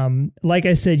 Yeah. Like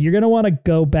I said, you're going to want to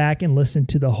go back and listen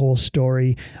to the whole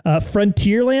story.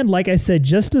 Frontierland, like I said,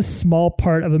 just a small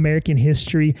part of American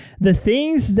history. The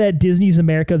things that Disney's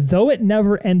America, though it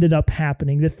never ended up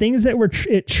happening, the things that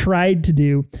it tried to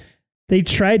do, they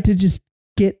tried to just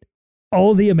get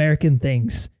all the American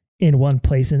things in one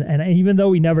place. And even though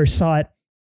we never saw it,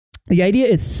 the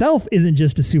idea itself isn't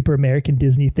just a super American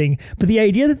Disney thing, but the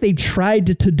idea that they tried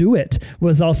to do it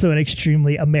was also an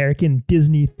extremely American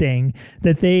Disney thing,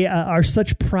 that they are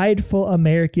such prideful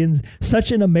Americans,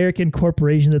 such an American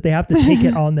corporation that they have to take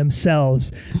it on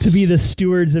themselves to be the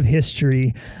stewards of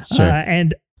history. Sure.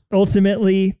 And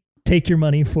ultimately take your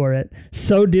money for it.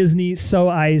 So Disney, so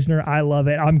Eisner. I love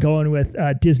it. I'm going with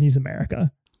Disney's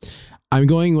America. I'm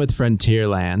going with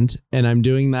Frontierland, and I'm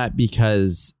doing that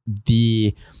because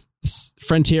the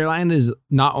Frontierland is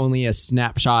not only a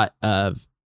snapshot of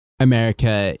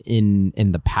America in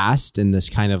the past, in this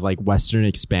kind of like Western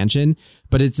expansion,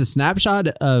 but it's a snapshot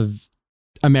of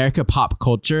America pop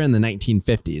culture in the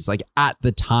 1950s. Like at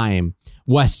the time,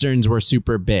 Westerns were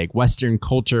super big. Western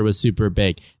culture was super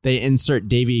big. They insert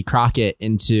Davy Crockett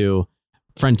into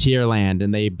Frontierland,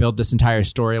 and they build this entire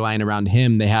storyline around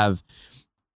him. They have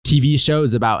TV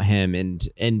shows about him,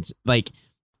 and like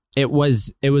it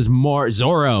was more,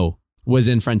 Zorro was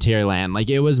in Frontierland.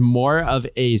 Like it was more of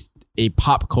a a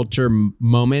pop culture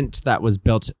moment that was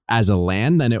built as a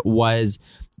land than it was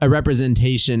a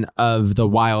representation of the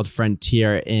wild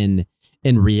frontier in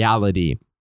reality.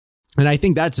 And I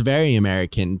think that's very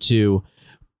American to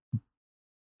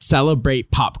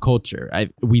celebrate pop culture.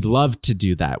 We love to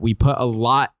do that. We put a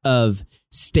lot of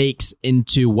stakes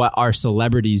into what our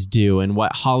celebrities do and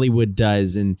what Hollywood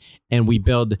does, and we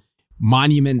build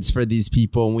monuments for these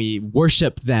people and we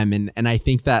worship them. And I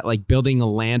think that like building a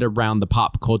land around the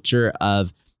pop culture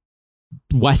of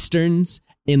Westerns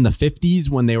in the 50s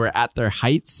when they were at their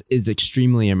heights is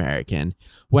extremely American.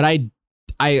 What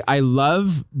I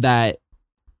love that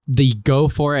the go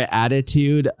for it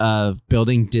attitude of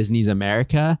building Disney's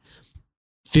America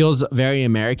feels very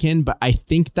American, but I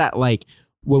think that like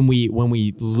when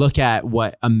we look at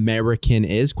what American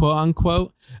is, quote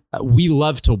unquote, we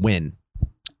love to win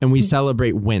and we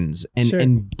celebrate wins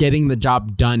and getting the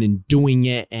job done and doing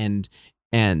it, and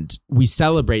we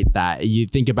celebrate that. You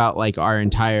think about like our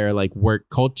entire like work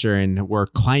culture, and we're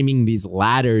climbing these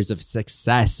ladders of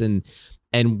success, and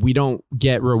we don't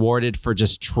get rewarded for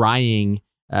just trying.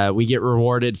 We get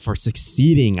rewarded for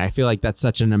succeeding. I feel like that's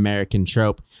such an American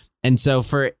trope. And so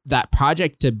for that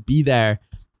project to be there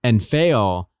and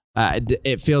fail,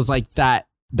 it feels like that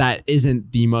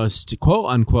isn't the most quote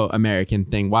unquote American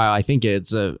thing. While I think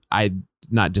I'm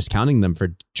not discounting them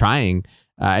for trying.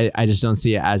 I just don't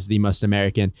see it as the most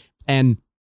American. And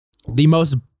the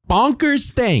most bonkers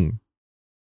thing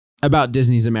about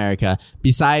Disney's America,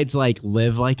 besides like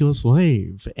live like a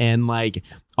slave and like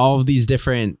all of these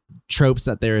different tropes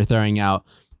that they were throwing out,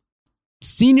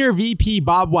 Senior VP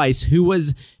Bob Weiss, who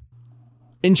was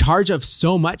in charge of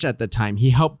so much at the time,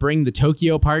 he helped bring the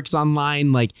Tokyo parks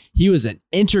online. Like he was an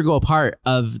integral part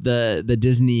of the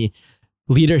Disney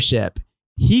leadership.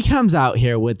 He comes out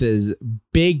here with his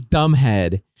big dumb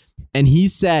head and he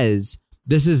says,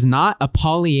 this is not a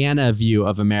Pollyanna view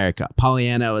of America.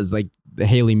 Pollyanna was like the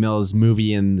Haley Mills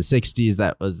movie in the 60s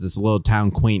that was this little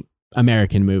town quaint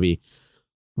American movie.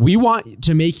 We want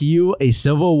to make you a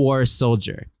Civil War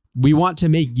soldier. We want to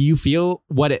make you feel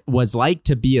what it was like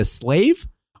to be a slave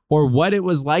or what it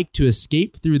was like to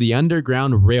escape through the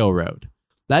Underground Railroad.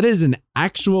 That is an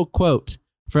actual quote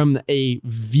from a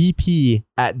VP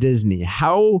at Disney.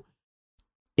 How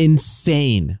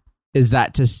insane is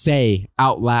that to say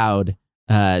out loud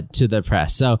to the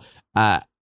press? So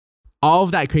all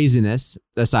of that craziness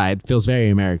aside, feels very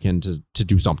American to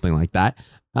do something like that.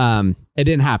 It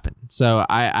didn't happen. So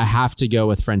I have to go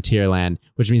with Frontierland,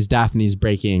 which means Daphne's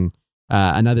breaking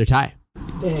another tie.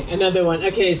 Dang, another one.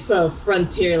 Okay, so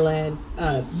Frontierland.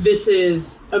 This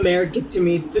is America to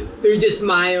me through just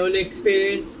my own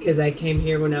experience, because I came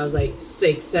here when I was like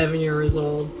 6-7 years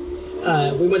old.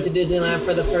 We went to Disneyland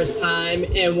for the first time,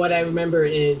 and what I remember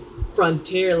is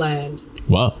Frontierland.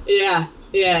 Wow. Yeah.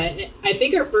 I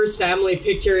think our first family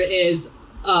picture is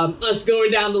us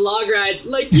going down the log ride,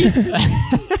 like you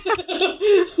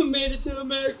made it to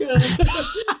America.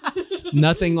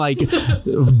 Nothing like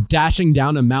dashing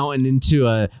down a mountain into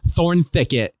a thorn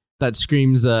thicket that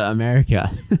screams America.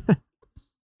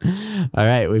 All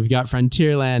right, we've got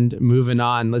Frontierland. Moving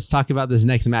on. Let's talk about this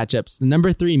next matchup. It's the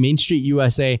number 3 Main Street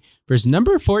USA versus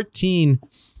number 14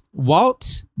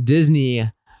 Walt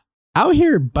Disney, out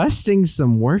here busting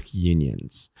some work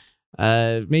unions.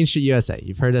 Main Street USA,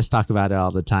 you've heard us talk about it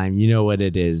all the time. You know what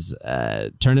it is.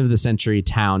 Turn of the century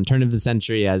town. Turn of the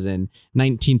century as in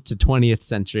 19th to 20th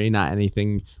century, not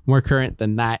anything more current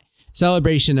than that.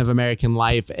 Celebration of American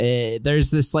life. There's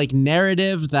this like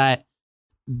narrative that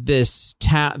this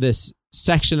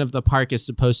section of the park is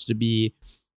supposed to be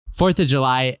 4th of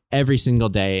July every single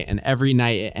day, and every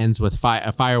night it ends with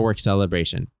a fireworks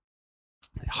celebration.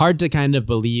 Hard to kind of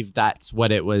believe that's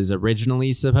what it was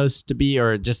originally supposed to be,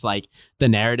 or just like the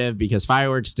narrative, because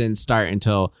fireworks didn't start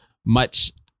until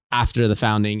much after the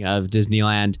founding of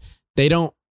Disneyland. They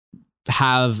don't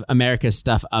have America's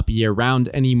stuff up year round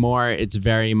anymore. It's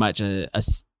very much a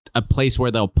place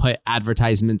where they'll put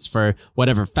advertisements for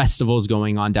whatever festival's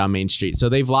going on down Main Street. So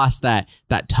they've lost that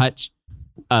touch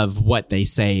of what they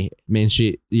say Main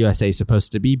Street USA is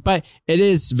supposed to be, but it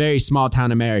is very small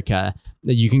town America.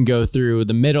 That you can go through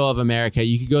the middle of America.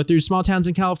 You could go through small towns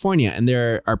in California, and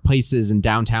there are places in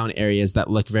downtown areas that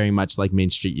look very much like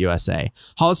Main Street USA.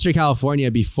 Hollister,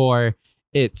 California, before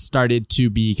it started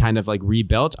to be kind of like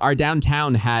rebuilt, our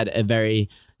downtown had a very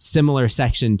similar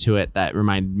section to it that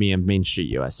reminded me of Main Street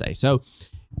USA. So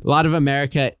a lot of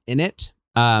America in it.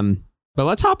 But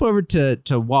let's hop over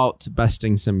to Walt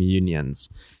busting some unions.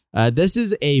 This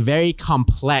is a very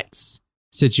complex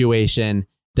situation.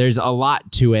 There's a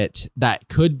lot to it that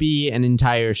could be an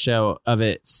entire show of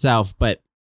itself, but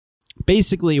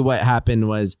basically what happened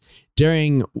was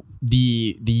during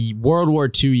the World War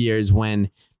II years, when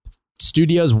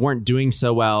studios weren't doing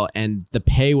so well and the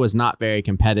pay was not very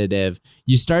competitive,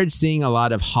 you started seeing a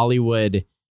lot of Hollywood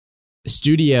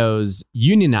studios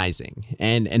unionizing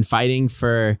and fighting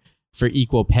for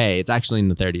equal pay. It's actually in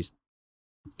the 30s.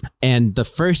 And the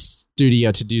first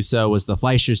studio to do so was the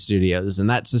Fleischer Studios. And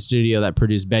that's the studio that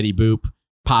produced Betty Boop,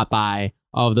 Popeye,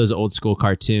 all of those old school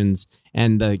cartoons.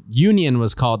 And the union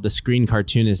was called the Screen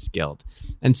Cartoonists Guild.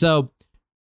 And so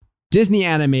Disney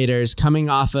animators, coming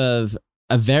off of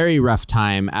a very rough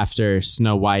time after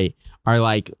Snow White, are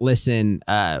like, listen,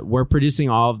 we're producing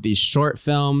all of these short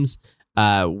films.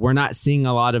 We're not seeing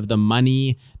a lot of the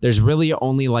money. There's really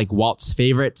only like Walt's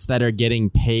favorites that are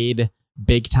getting paid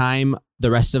big time.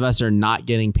 The rest of us are not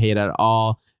getting paid at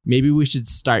all. Maybe we should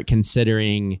start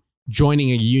considering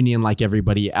joining a union like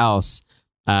everybody else,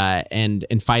 and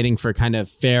fighting for kind of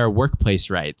fair workplace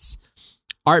rights.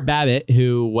 Art Babbitt,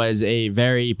 who was a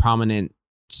very prominent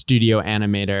studio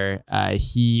animator,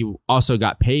 he also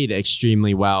got paid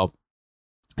extremely well,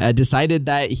 decided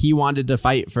that he wanted to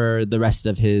fight for the rest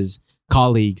of his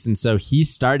colleagues. And so he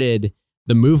started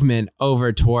the movement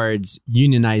over towards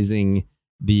unionizing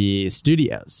the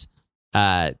studios.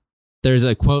 There's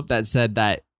a quote that said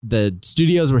that the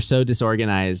studios were so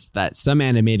disorganized that some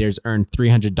animators earned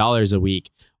 $300 a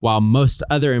week, while most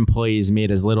other employees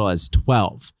made as little as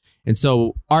 $12. And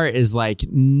so Art is like,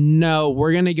 no,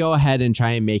 we're going to go ahead and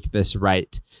try and make this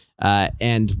right.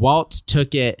 And Walt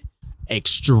took it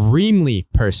extremely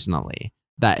personally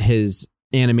that his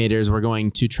animators were going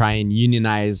to try and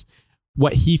unionize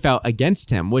what he felt against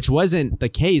him, which wasn't the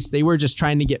case. They were just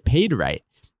trying to get paid right.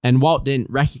 And Walt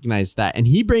didn't recognize that. And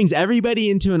he brings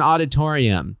everybody into an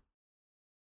auditorium.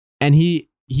 And he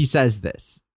says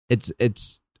this.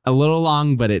 It's a little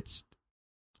long, but it's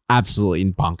absolutely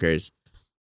bonkers.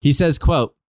 He says,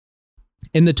 quote,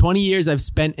 "In the 20 years I've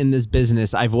spent in this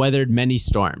business, I've weathered many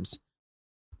storms.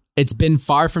 It's been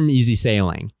far from easy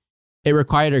sailing. It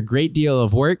required a great deal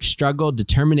of work, struggle,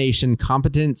 determination,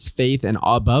 competence, faith, and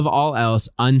above all else,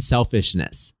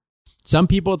 unselfishness. Some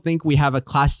people think we have a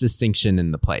class distinction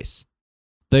in the place.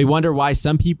 They wonder why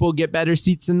some people get better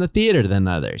seats in the theater than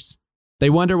others. They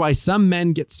wonder why some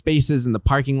men get spaces in the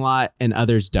parking lot and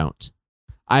others don't.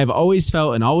 I have always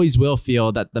felt and always will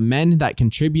feel that the men that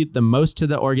contribute the most to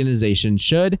the organization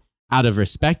should, out of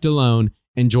respect alone,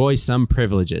 enjoy some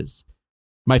privileges.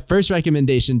 My first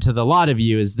recommendation to the lot of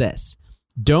you is this.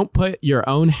 Don't put your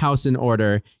own house in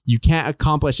order. You can't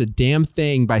accomplish a damn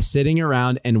thing by sitting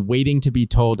around and waiting to be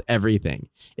told everything.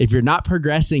 If you're not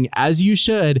progressing as you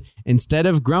should, instead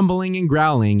of grumbling and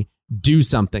growling, do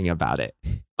something about it."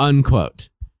 Unquote.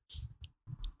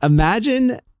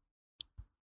 Imagine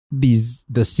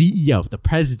the CEO, the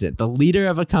president, the leader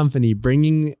of a company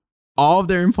bringing all of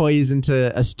their employees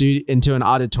into an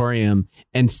auditorium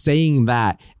and saying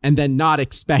that, and then not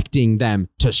expecting them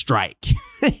to strike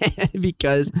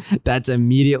because that's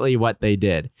immediately what they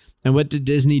did. And what did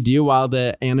Disney do while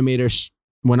the animators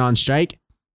went on strike?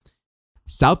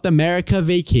 South America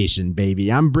vacation,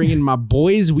 baby. I'm bringing my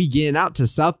boys. We getting out to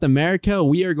South America.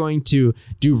 We are going to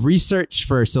do research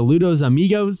for Saludos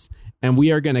Amigos, and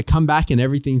we are going to come back and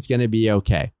everything's going to be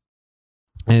okay.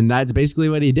 And that's basically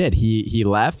what he did. He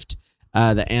left.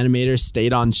 The animators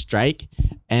stayed on strike,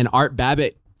 and Art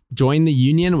Babbitt joined the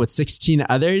union with 16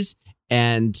 others,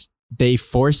 and they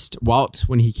forced Walt,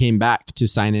 when he came back, to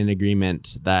sign an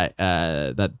agreement that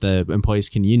the employees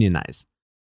can unionize.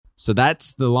 So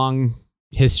that's the long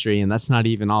history, and that's not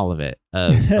even all of it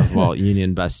of Walt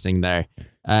union busting there.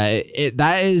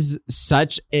 That is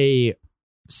such a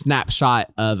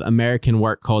snapshot of American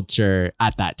work culture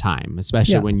at that time,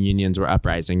 especially when unions were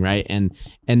uprising, right? And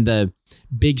the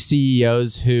big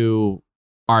CEOs who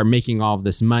are making all of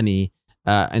this money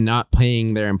and not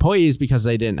paying their employees because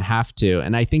they didn't have to.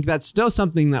 And I think that's still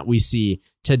something that we see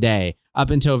today. Up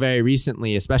until very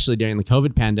recently, especially during the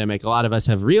COVID pandemic, a lot of us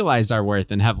have realized our worth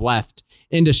and have left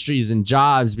industries and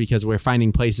jobs because we're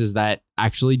finding places that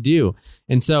actually do.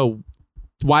 And so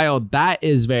while that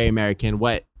is very American,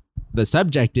 what the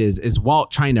subject is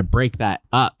Walt trying to break that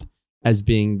up as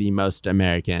being the most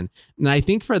American. And I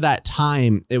think for that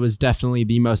time, it was definitely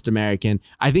the most American.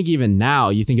 I think even now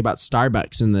you think about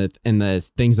Starbucks and the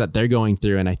things that they're going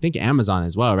through. And I think Amazon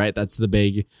as well, right? That's the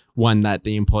big one that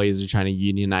the employees are trying to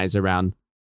unionize around.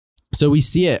 So we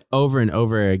see it over and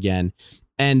over again.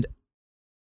 And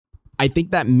I think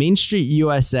that Main Street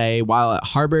USA, while it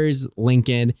harbors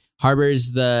Lincoln,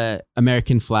 harbors the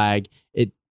American flag,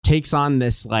 it takes on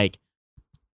this like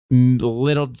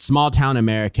little small town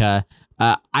America.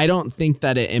 I don't think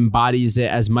that it embodies it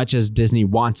as much as Disney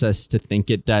wants us to think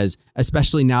it does,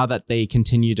 especially now that they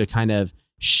continue to kind of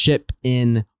ship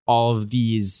in all of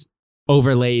these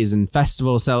overlays and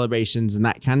festival celebrations and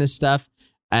that kind of stuff.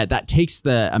 That takes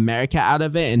the America out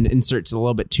of it and inserts a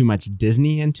little bit too much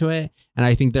Disney into it. And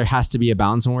I think there has to be a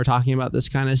balance when we're talking about this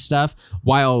kind of stuff.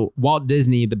 While Walt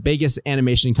Disney, the biggest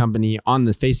animation company on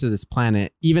the face of this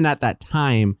planet, even at that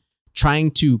time,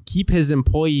 trying to keep his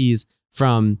employees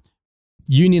from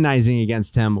unionizing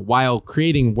against him while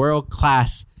creating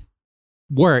world-class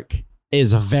work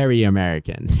is very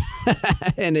American.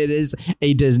 And it is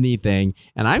a Disney thing.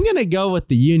 And I'm going to go with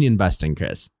the union busting,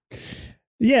 Chris.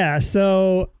 Yeah,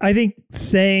 so I think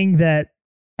saying that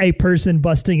a person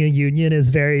busting a union is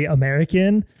very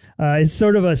American is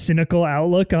sort of a cynical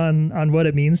outlook on what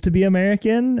it means to be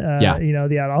American. Yeah.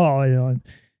 I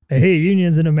hate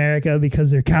unions in America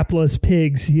because they're capitalist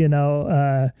pigs,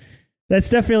 That's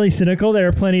definitely cynical. There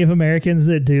are plenty of Americans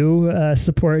that do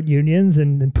support unions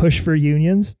and push for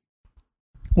unions.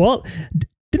 Walt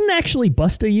didn't actually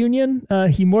bust a union.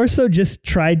 He more so just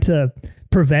tried to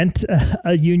prevent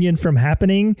a union from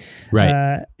happening.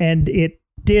 Right. And it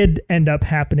did end up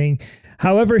happening.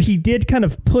 However, he did kind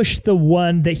of push the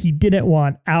one that he didn't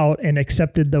want out and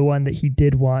accepted the one that he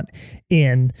did want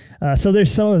in. So there's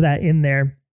some of that in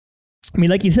there. I mean,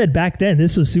 like you said, back then,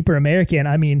 this was super American.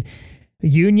 I mean,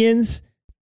 unions,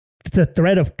 the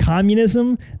threat of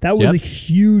communism, that was a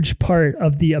huge part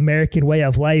of the American way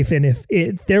of life. And if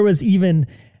there was even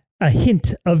a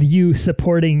hint of you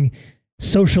supporting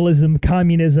socialism,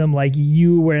 communism, like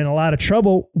you were in a lot of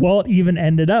trouble, Walt even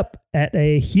ended up at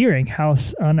a hearing,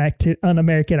 House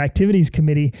Un-American Activities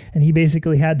Committee, and he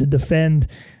basically had to defend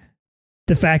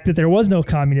the fact that there was no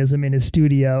communism in his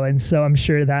studio. And so I'm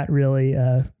sure that really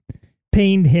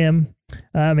pained him,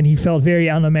 and he felt very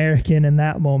un-American in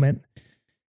that moment.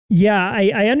 Yeah,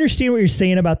 I understand what you're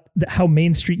saying about how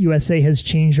Main Street USA has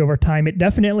changed over time. It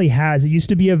definitely has. It used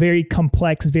to be a very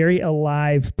complex, very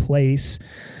alive place.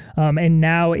 And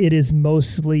now it is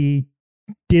mostly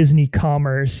Disney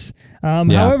commerce.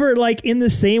 However, like in the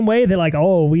same way that like,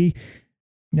 no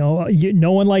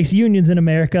one likes unions in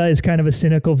America is kind of a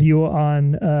cynical view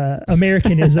on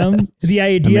Americanism. The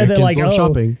idea Americans that like, love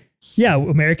shopping. Yeah,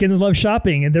 Americans love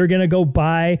shopping and they're going to go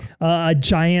buy a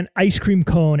giant ice cream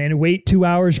cone and wait 2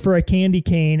 hours for a candy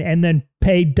cane and then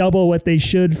pay double what they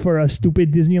should for a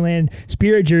stupid Disneyland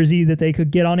Spirit jersey that they could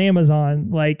get on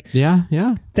Amazon. Like, yeah.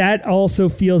 That also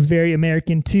feels very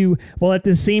American too, while at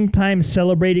the same time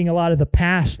celebrating a lot of the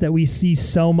past that we see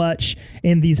so much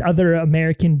in these other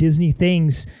American Disney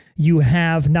things. You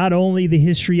have not only the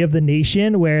history of the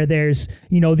nation where there's,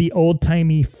 the old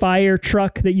timey fire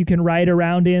truck that you can ride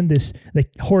around in, the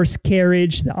horse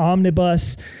carriage, the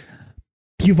omnibus.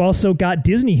 You've also got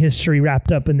Disney history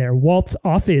wrapped up in there. Walt's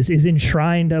office is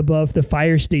enshrined above the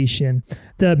fire station.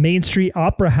 The Main Street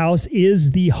Opera House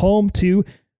is the home to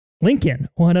Lincoln,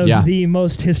 one of the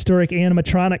most historic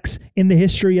animatronics in the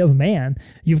history of man.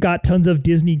 You've got tons of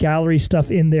Disney gallery stuff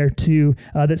in there too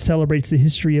that celebrates the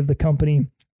history of the company.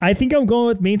 I think I'm going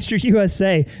with Main Street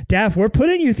USA. Daff, we're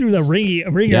putting you through the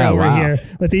ringer over here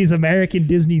with these American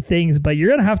Disney things, but you're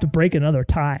going to have to break another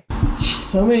tie.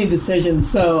 So many decisions.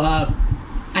 So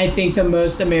I think the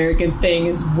most American thing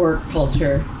is work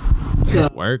culture.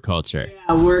 So, work culture.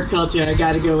 Yeah, work culture. I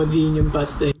got to go with union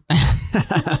busting.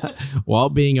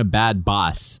 Walt being a bad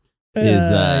boss is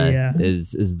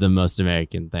the most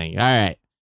American thing. All right.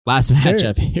 Last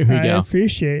matchup. Here we go. I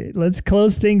appreciate it. Let's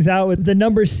close things out with the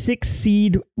number 6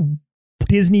 seed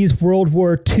Disney's World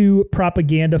War II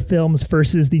propaganda films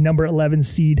versus the number 11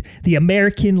 seed, the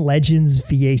American Legends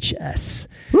VHS.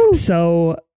 Woo.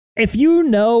 So if you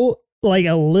know like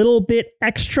a little bit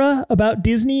extra about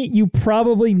Disney, you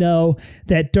probably know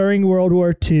that during World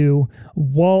War II,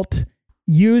 Walt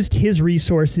used his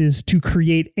resources to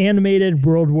create animated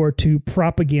World War II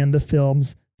propaganda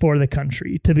films for the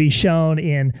country to be shown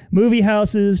in movie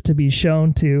houses, to be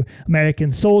shown to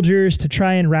American soldiers, to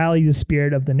try and rally the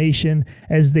spirit of the nation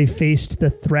as they faced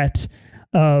the threat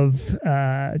of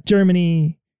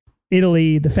Germany,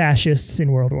 Italy, the fascists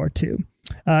in World War II.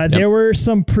 There were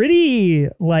some pretty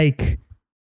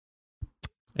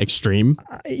extreme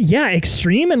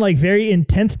and like very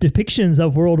intense depictions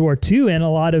of World War II in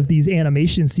a lot of these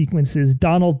animation sequences.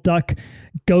 Donald Duck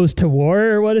Goes to War,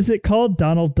 or what is it called?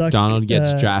 Donald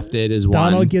Gets Drafted is one.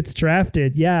 Donald Gets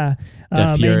Drafted, yeah. The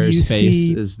Fuhrer's face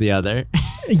is the other.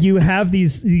 You have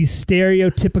these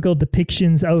stereotypical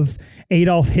depictions of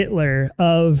Adolf Hitler,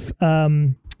 of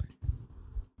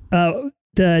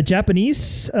the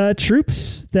Japanese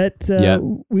troops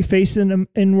that we faced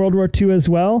in World War II as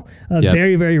well.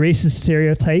 Very, very racist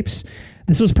stereotypes.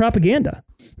 this was propaganda.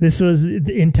 This was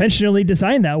intentionally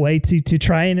designed that way to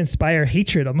try and inspire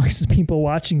hatred amongst the people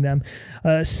watching them.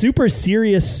 Super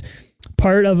serious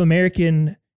part of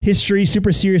American history,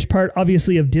 super serious part,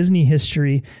 obviously, of Disney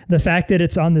history. The fact that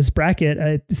it's on this bracket,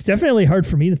 it's definitely hard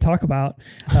for me to talk about,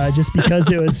 just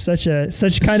because it was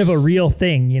such kind of a real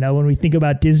thing. You know, when we think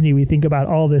about Disney, we think about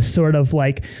all this sort of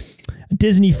like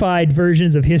Disney-fied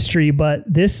versions of history,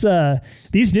 but these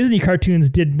Disney cartoons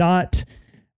did not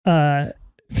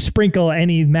sprinkle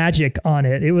any magic on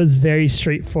it. It was very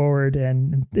straightforward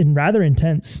and rather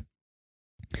intense.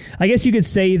 I guess you could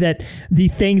say that the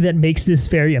thing that makes this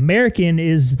very American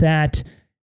is that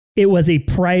it was a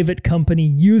private company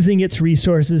using its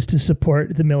resources to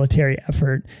support the military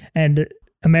effort. And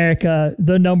America,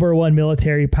 the number one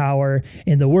military power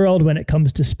in the world when it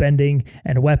comes to spending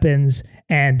and weapons.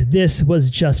 And this was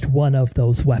just one of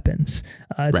those weapons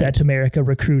that America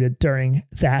recruited during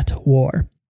that war.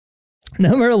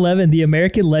 Number 11, the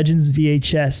American Legends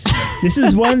VHS. This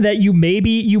is one that you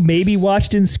maybe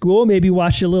watched in school, maybe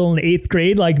watched a little in 8th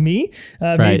grade like me.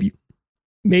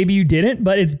 Maybe you didn't,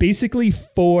 but it's basically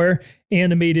 4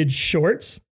 animated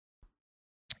shorts.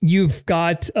 You've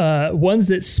got ones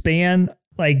that span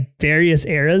like various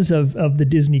eras of the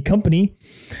Disney company.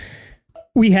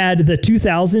 We had the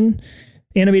 2000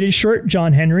 animated short,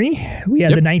 John Henry. We had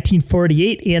the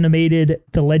 1948 animated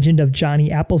The Legend of Johnny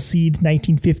Appleseed,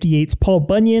 1958's Paul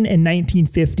Bunyan, and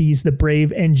 1950's The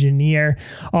Brave Engineer.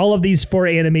 All of these 4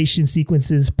 animation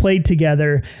sequences played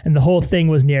together, and the whole thing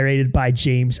was narrated by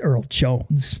James Earl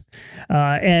Jones.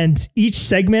 And each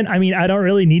segment, I mean, I don't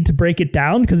really need to break it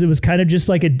down because it was kind of just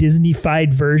like a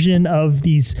Disney-fied version of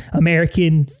these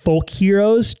American folk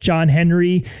heroes. John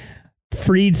Henry,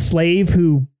 freed slave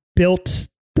who built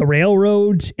the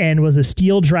railroad and was a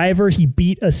steel driver. He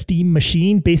beat a steam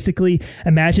machine. Basically,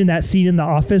 imagine that scene in The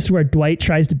Office where Dwight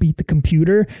tries to beat the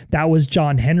computer. That was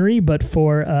John Henry, but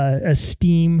for a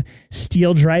steam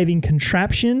steel driving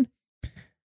contraption.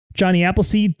 Johnny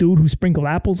Appleseed, dude who sprinkled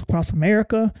apples across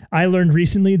America. I learned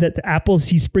recently that the apples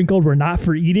he sprinkled were not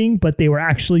for eating, but they were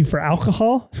actually for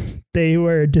alcohol. They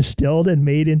were distilled and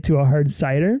made into a hard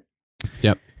cider.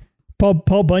 Yep.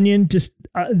 Paul Bunyan, just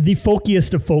the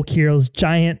folkiest of folk heroes,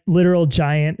 literal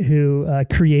giant who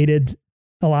created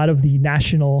a lot of the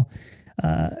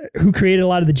who created a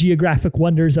lot of the geographic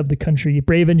wonders of the country.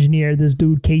 Brave Engineer, this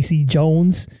dude, Casey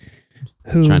Jones,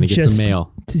 who trying to get some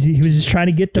mail. He was just trying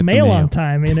to get the mail on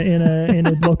time in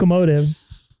a locomotive.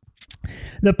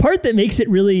 The part that makes it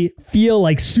really feel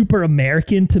like super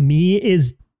American to me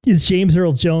is James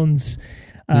Earl Jones'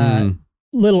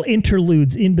 little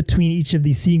interludes in between each of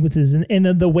these sequences and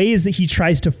the ways that he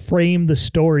tries to frame the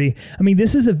story. I mean,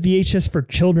 this is a VHS for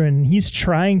children, and he's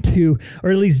trying to,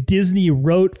 or at least Disney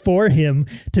wrote for him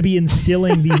to be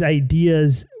instilling these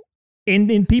ideas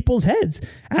in people's heads.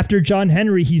 After John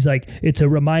Henry, he's like, it's a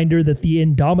reminder that the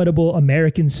indomitable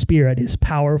American spirit is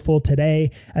powerful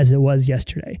today as it was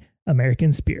yesterday.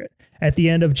 American spirit. At the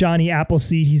end of Johnny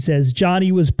Appleseed, he says,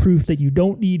 Johnny was proof that you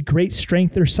don't need great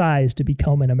strength or size to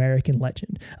become an American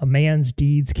legend. A man's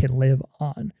deeds can live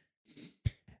on.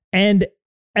 And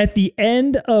at the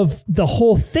end of the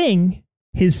whole thing,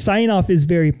 his sign-off is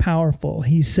very powerful.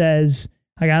 He says,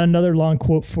 I got another long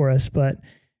quote for us, but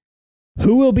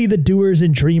who will be the doers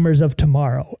and dreamers of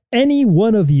tomorrow? Any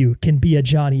one of you can be a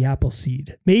Johnny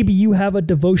Appleseed. Maybe you have a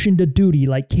devotion to duty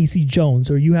like Casey Jones,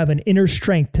 or you have an inner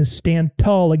strength to stand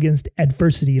tall against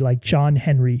adversity like John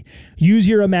Henry. Use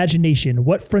your imagination.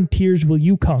 What frontiers will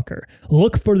you conquer?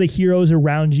 Look for the heroes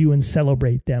around you and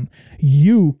celebrate them.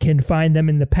 You can find them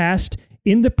in the past,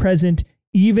 in the present,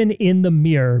 even in the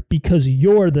mirror, because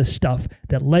you're the stuff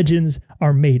that legends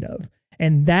are made of.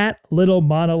 And that little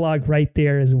monologue right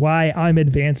there is why I'm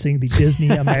advancing the Disney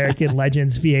American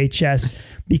Legends VHS,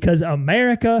 because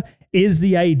America is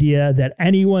the idea that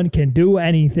anyone can do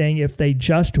anything if they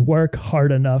just work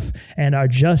hard enough and are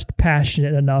just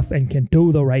passionate enough and can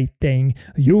do the right thing.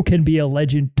 You can be a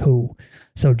legend too.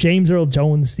 So James Earl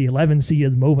Jones, the 11C,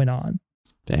 is moving on.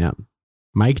 Damn.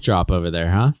 Mic drop over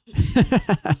there, huh?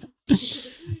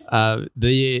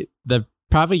 The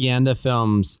propaganda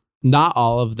films, not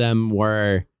all of them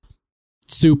were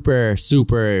super,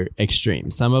 super extreme.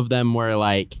 Some of them were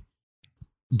like,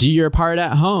 do your part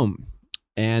at home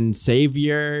and save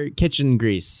your kitchen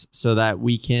grease so that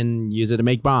we can use it to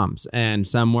make bombs. And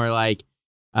some were like,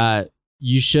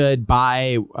 you should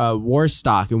buy war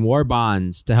stock and war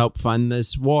bonds to help fund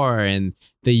this war. And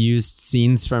they used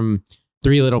scenes from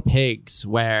Three Little Pigs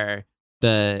where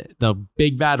the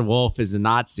big bad wolf is a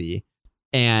Nazi.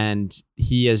 And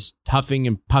he is huffing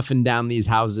and puffing down these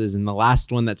houses. And the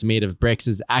last one that's made of bricks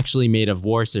is actually made of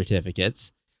war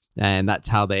certificates. and that's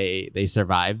how they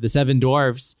survive. The 7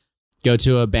 dwarfs go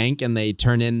to a bank and they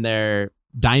turn in their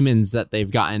diamonds that they've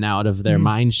gotten out of their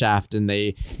mine shaft, and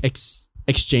they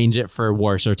exchange it for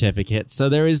war certificates. So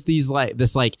there is this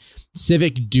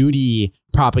civic duty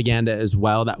propaganda as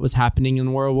well that was happening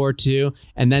in World War II.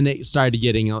 And then it started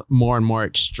getting more and more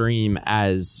extreme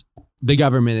as the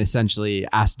government essentially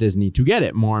asked Disney to get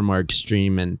it more and more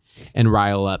extreme and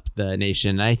rile up the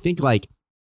nation. And I think like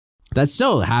that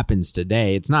still happens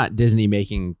today. It's not Disney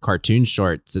making cartoon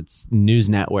shorts. It's news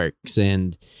networks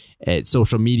and it's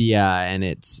social media, and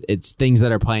it's things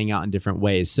that are playing out in different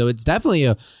ways. So it's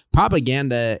definitely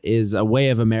propaganda is a way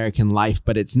of American life,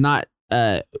 but it's not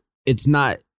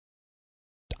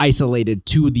isolated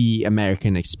to the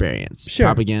American experience. Sure.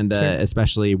 Propaganda,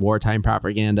 especially wartime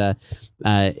propaganda,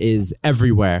 is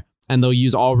everywhere, and they'll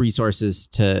use all resources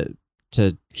to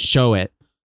show it.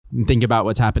 And think about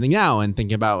what's happening now, and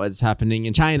think about what's happening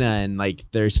in China, and like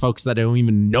there's folks that don't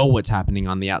even know what's happening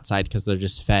on the outside because they're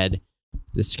just fed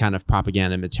this kind of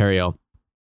propaganda material.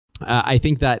 I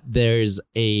think that there's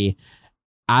a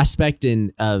aspect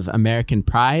of American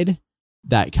pride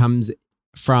that comes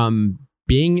from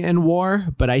being in war,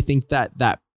 but I think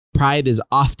that pride is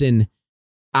often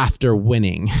after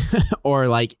winning or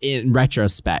like in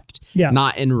retrospect,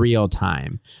 not in real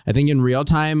time. I think in real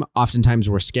time, oftentimes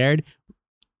we're scared.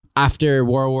 After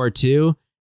World War II,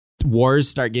 wars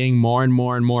start getting more and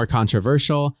more and more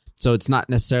controversial. So it's not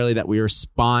necessarily that we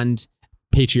respond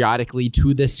patriotically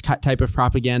to this type of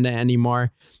propaganda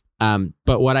anymore.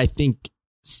 But what I think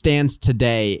stands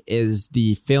today is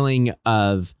the feeling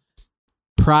of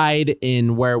pride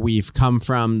in where we've come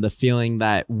from, the feeling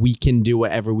that we can do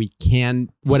whatever we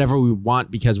want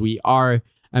because we are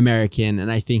American. And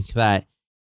I think that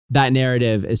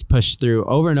narrative is pushed through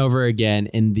over and over again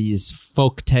in these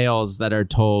folk tales that are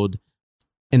told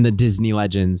in the Disney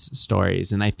Legends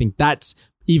stories. And I think that's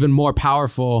even more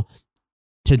powerful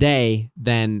today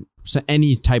than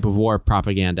any type of war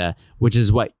propaganda, which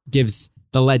is what gives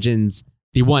the Legends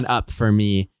the one up for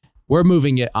me. We're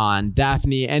moving it on.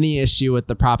 Daphne, any issue with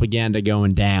the propaganda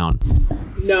going down?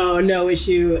 No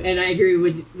issue. And I agree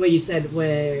with what you said,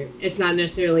 where it's not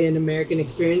necessarily an American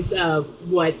experience.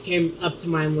 What came up to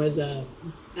mind was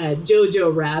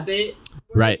Jojo Rabbit.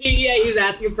 Right. He's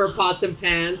asking for pots and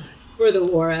pans for the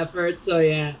war effort. So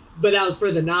yeah, but that was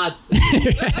for the Nazis.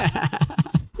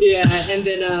 Yeah, and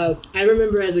then I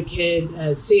remember as a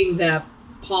kid seeing that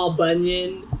Paul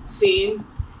Bunyan scene.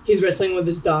 He's wrestling with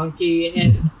his donkey,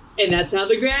 and that's how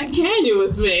the Grand Canyon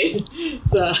was made.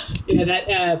 So yeah,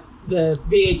 that the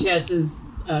VHS is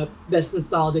that's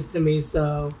nostalgic to me.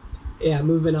 So yeah,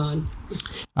 moving on.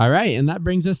 All right, and that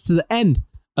brings us to the end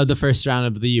of the first round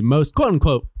of the most quote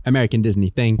unquote American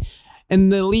Disney thing. In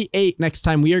the Elite 8 next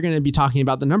time, we are going to be talking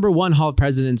about the number 1 Hall of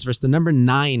Presidents versus the number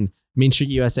 9 Main Street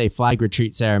USA flag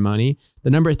retreat ceremony, the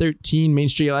number 13 Main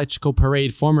Street Electrical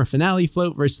Parade former finale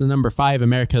float versus the number 5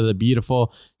 America the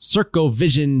Beautiful Circle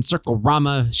Vision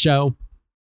Circle-Rama show.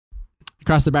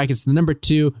 Across the brackets, the number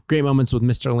 2 Great Moments with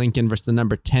Mr. Lincoln versus the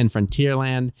number 10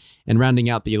 Frontierland. And rounding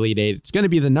out the Elite 8, it's going to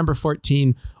be the number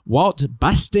 14 Walt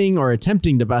busting or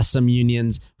attempting to bust some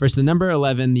unions versus the number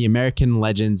 11 The American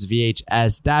Legends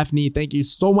VHS. Daphne, thank you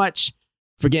so much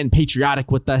for getting patriotic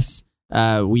with us.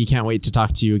 We can't wait to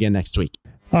talk to you again next week.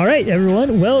 All right,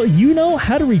 everyone. Well, you know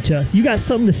how to reach us. You got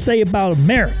something to say about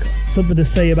America, something to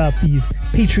say about these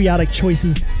patriotic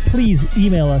choices, please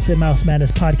email us at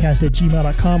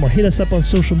mousemadnesspodcast@gmail.com or hit us up on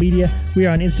social media. We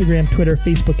are on Instagram, Twitter,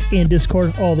 Facebook, and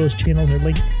Discord. All those channels are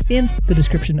linked in the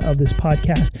description of this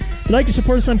podcast. If you'd like to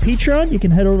support us on Patreon, you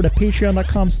can head over to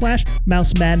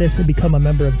patreon.com/mousemadness and become a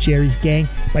member of Jerry's gang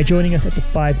by joining us at the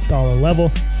 $5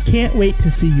 level. Can't wait to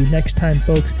see you next time,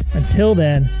 folks. Until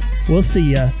then, we'll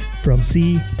see ya from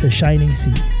sea to shining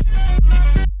sea.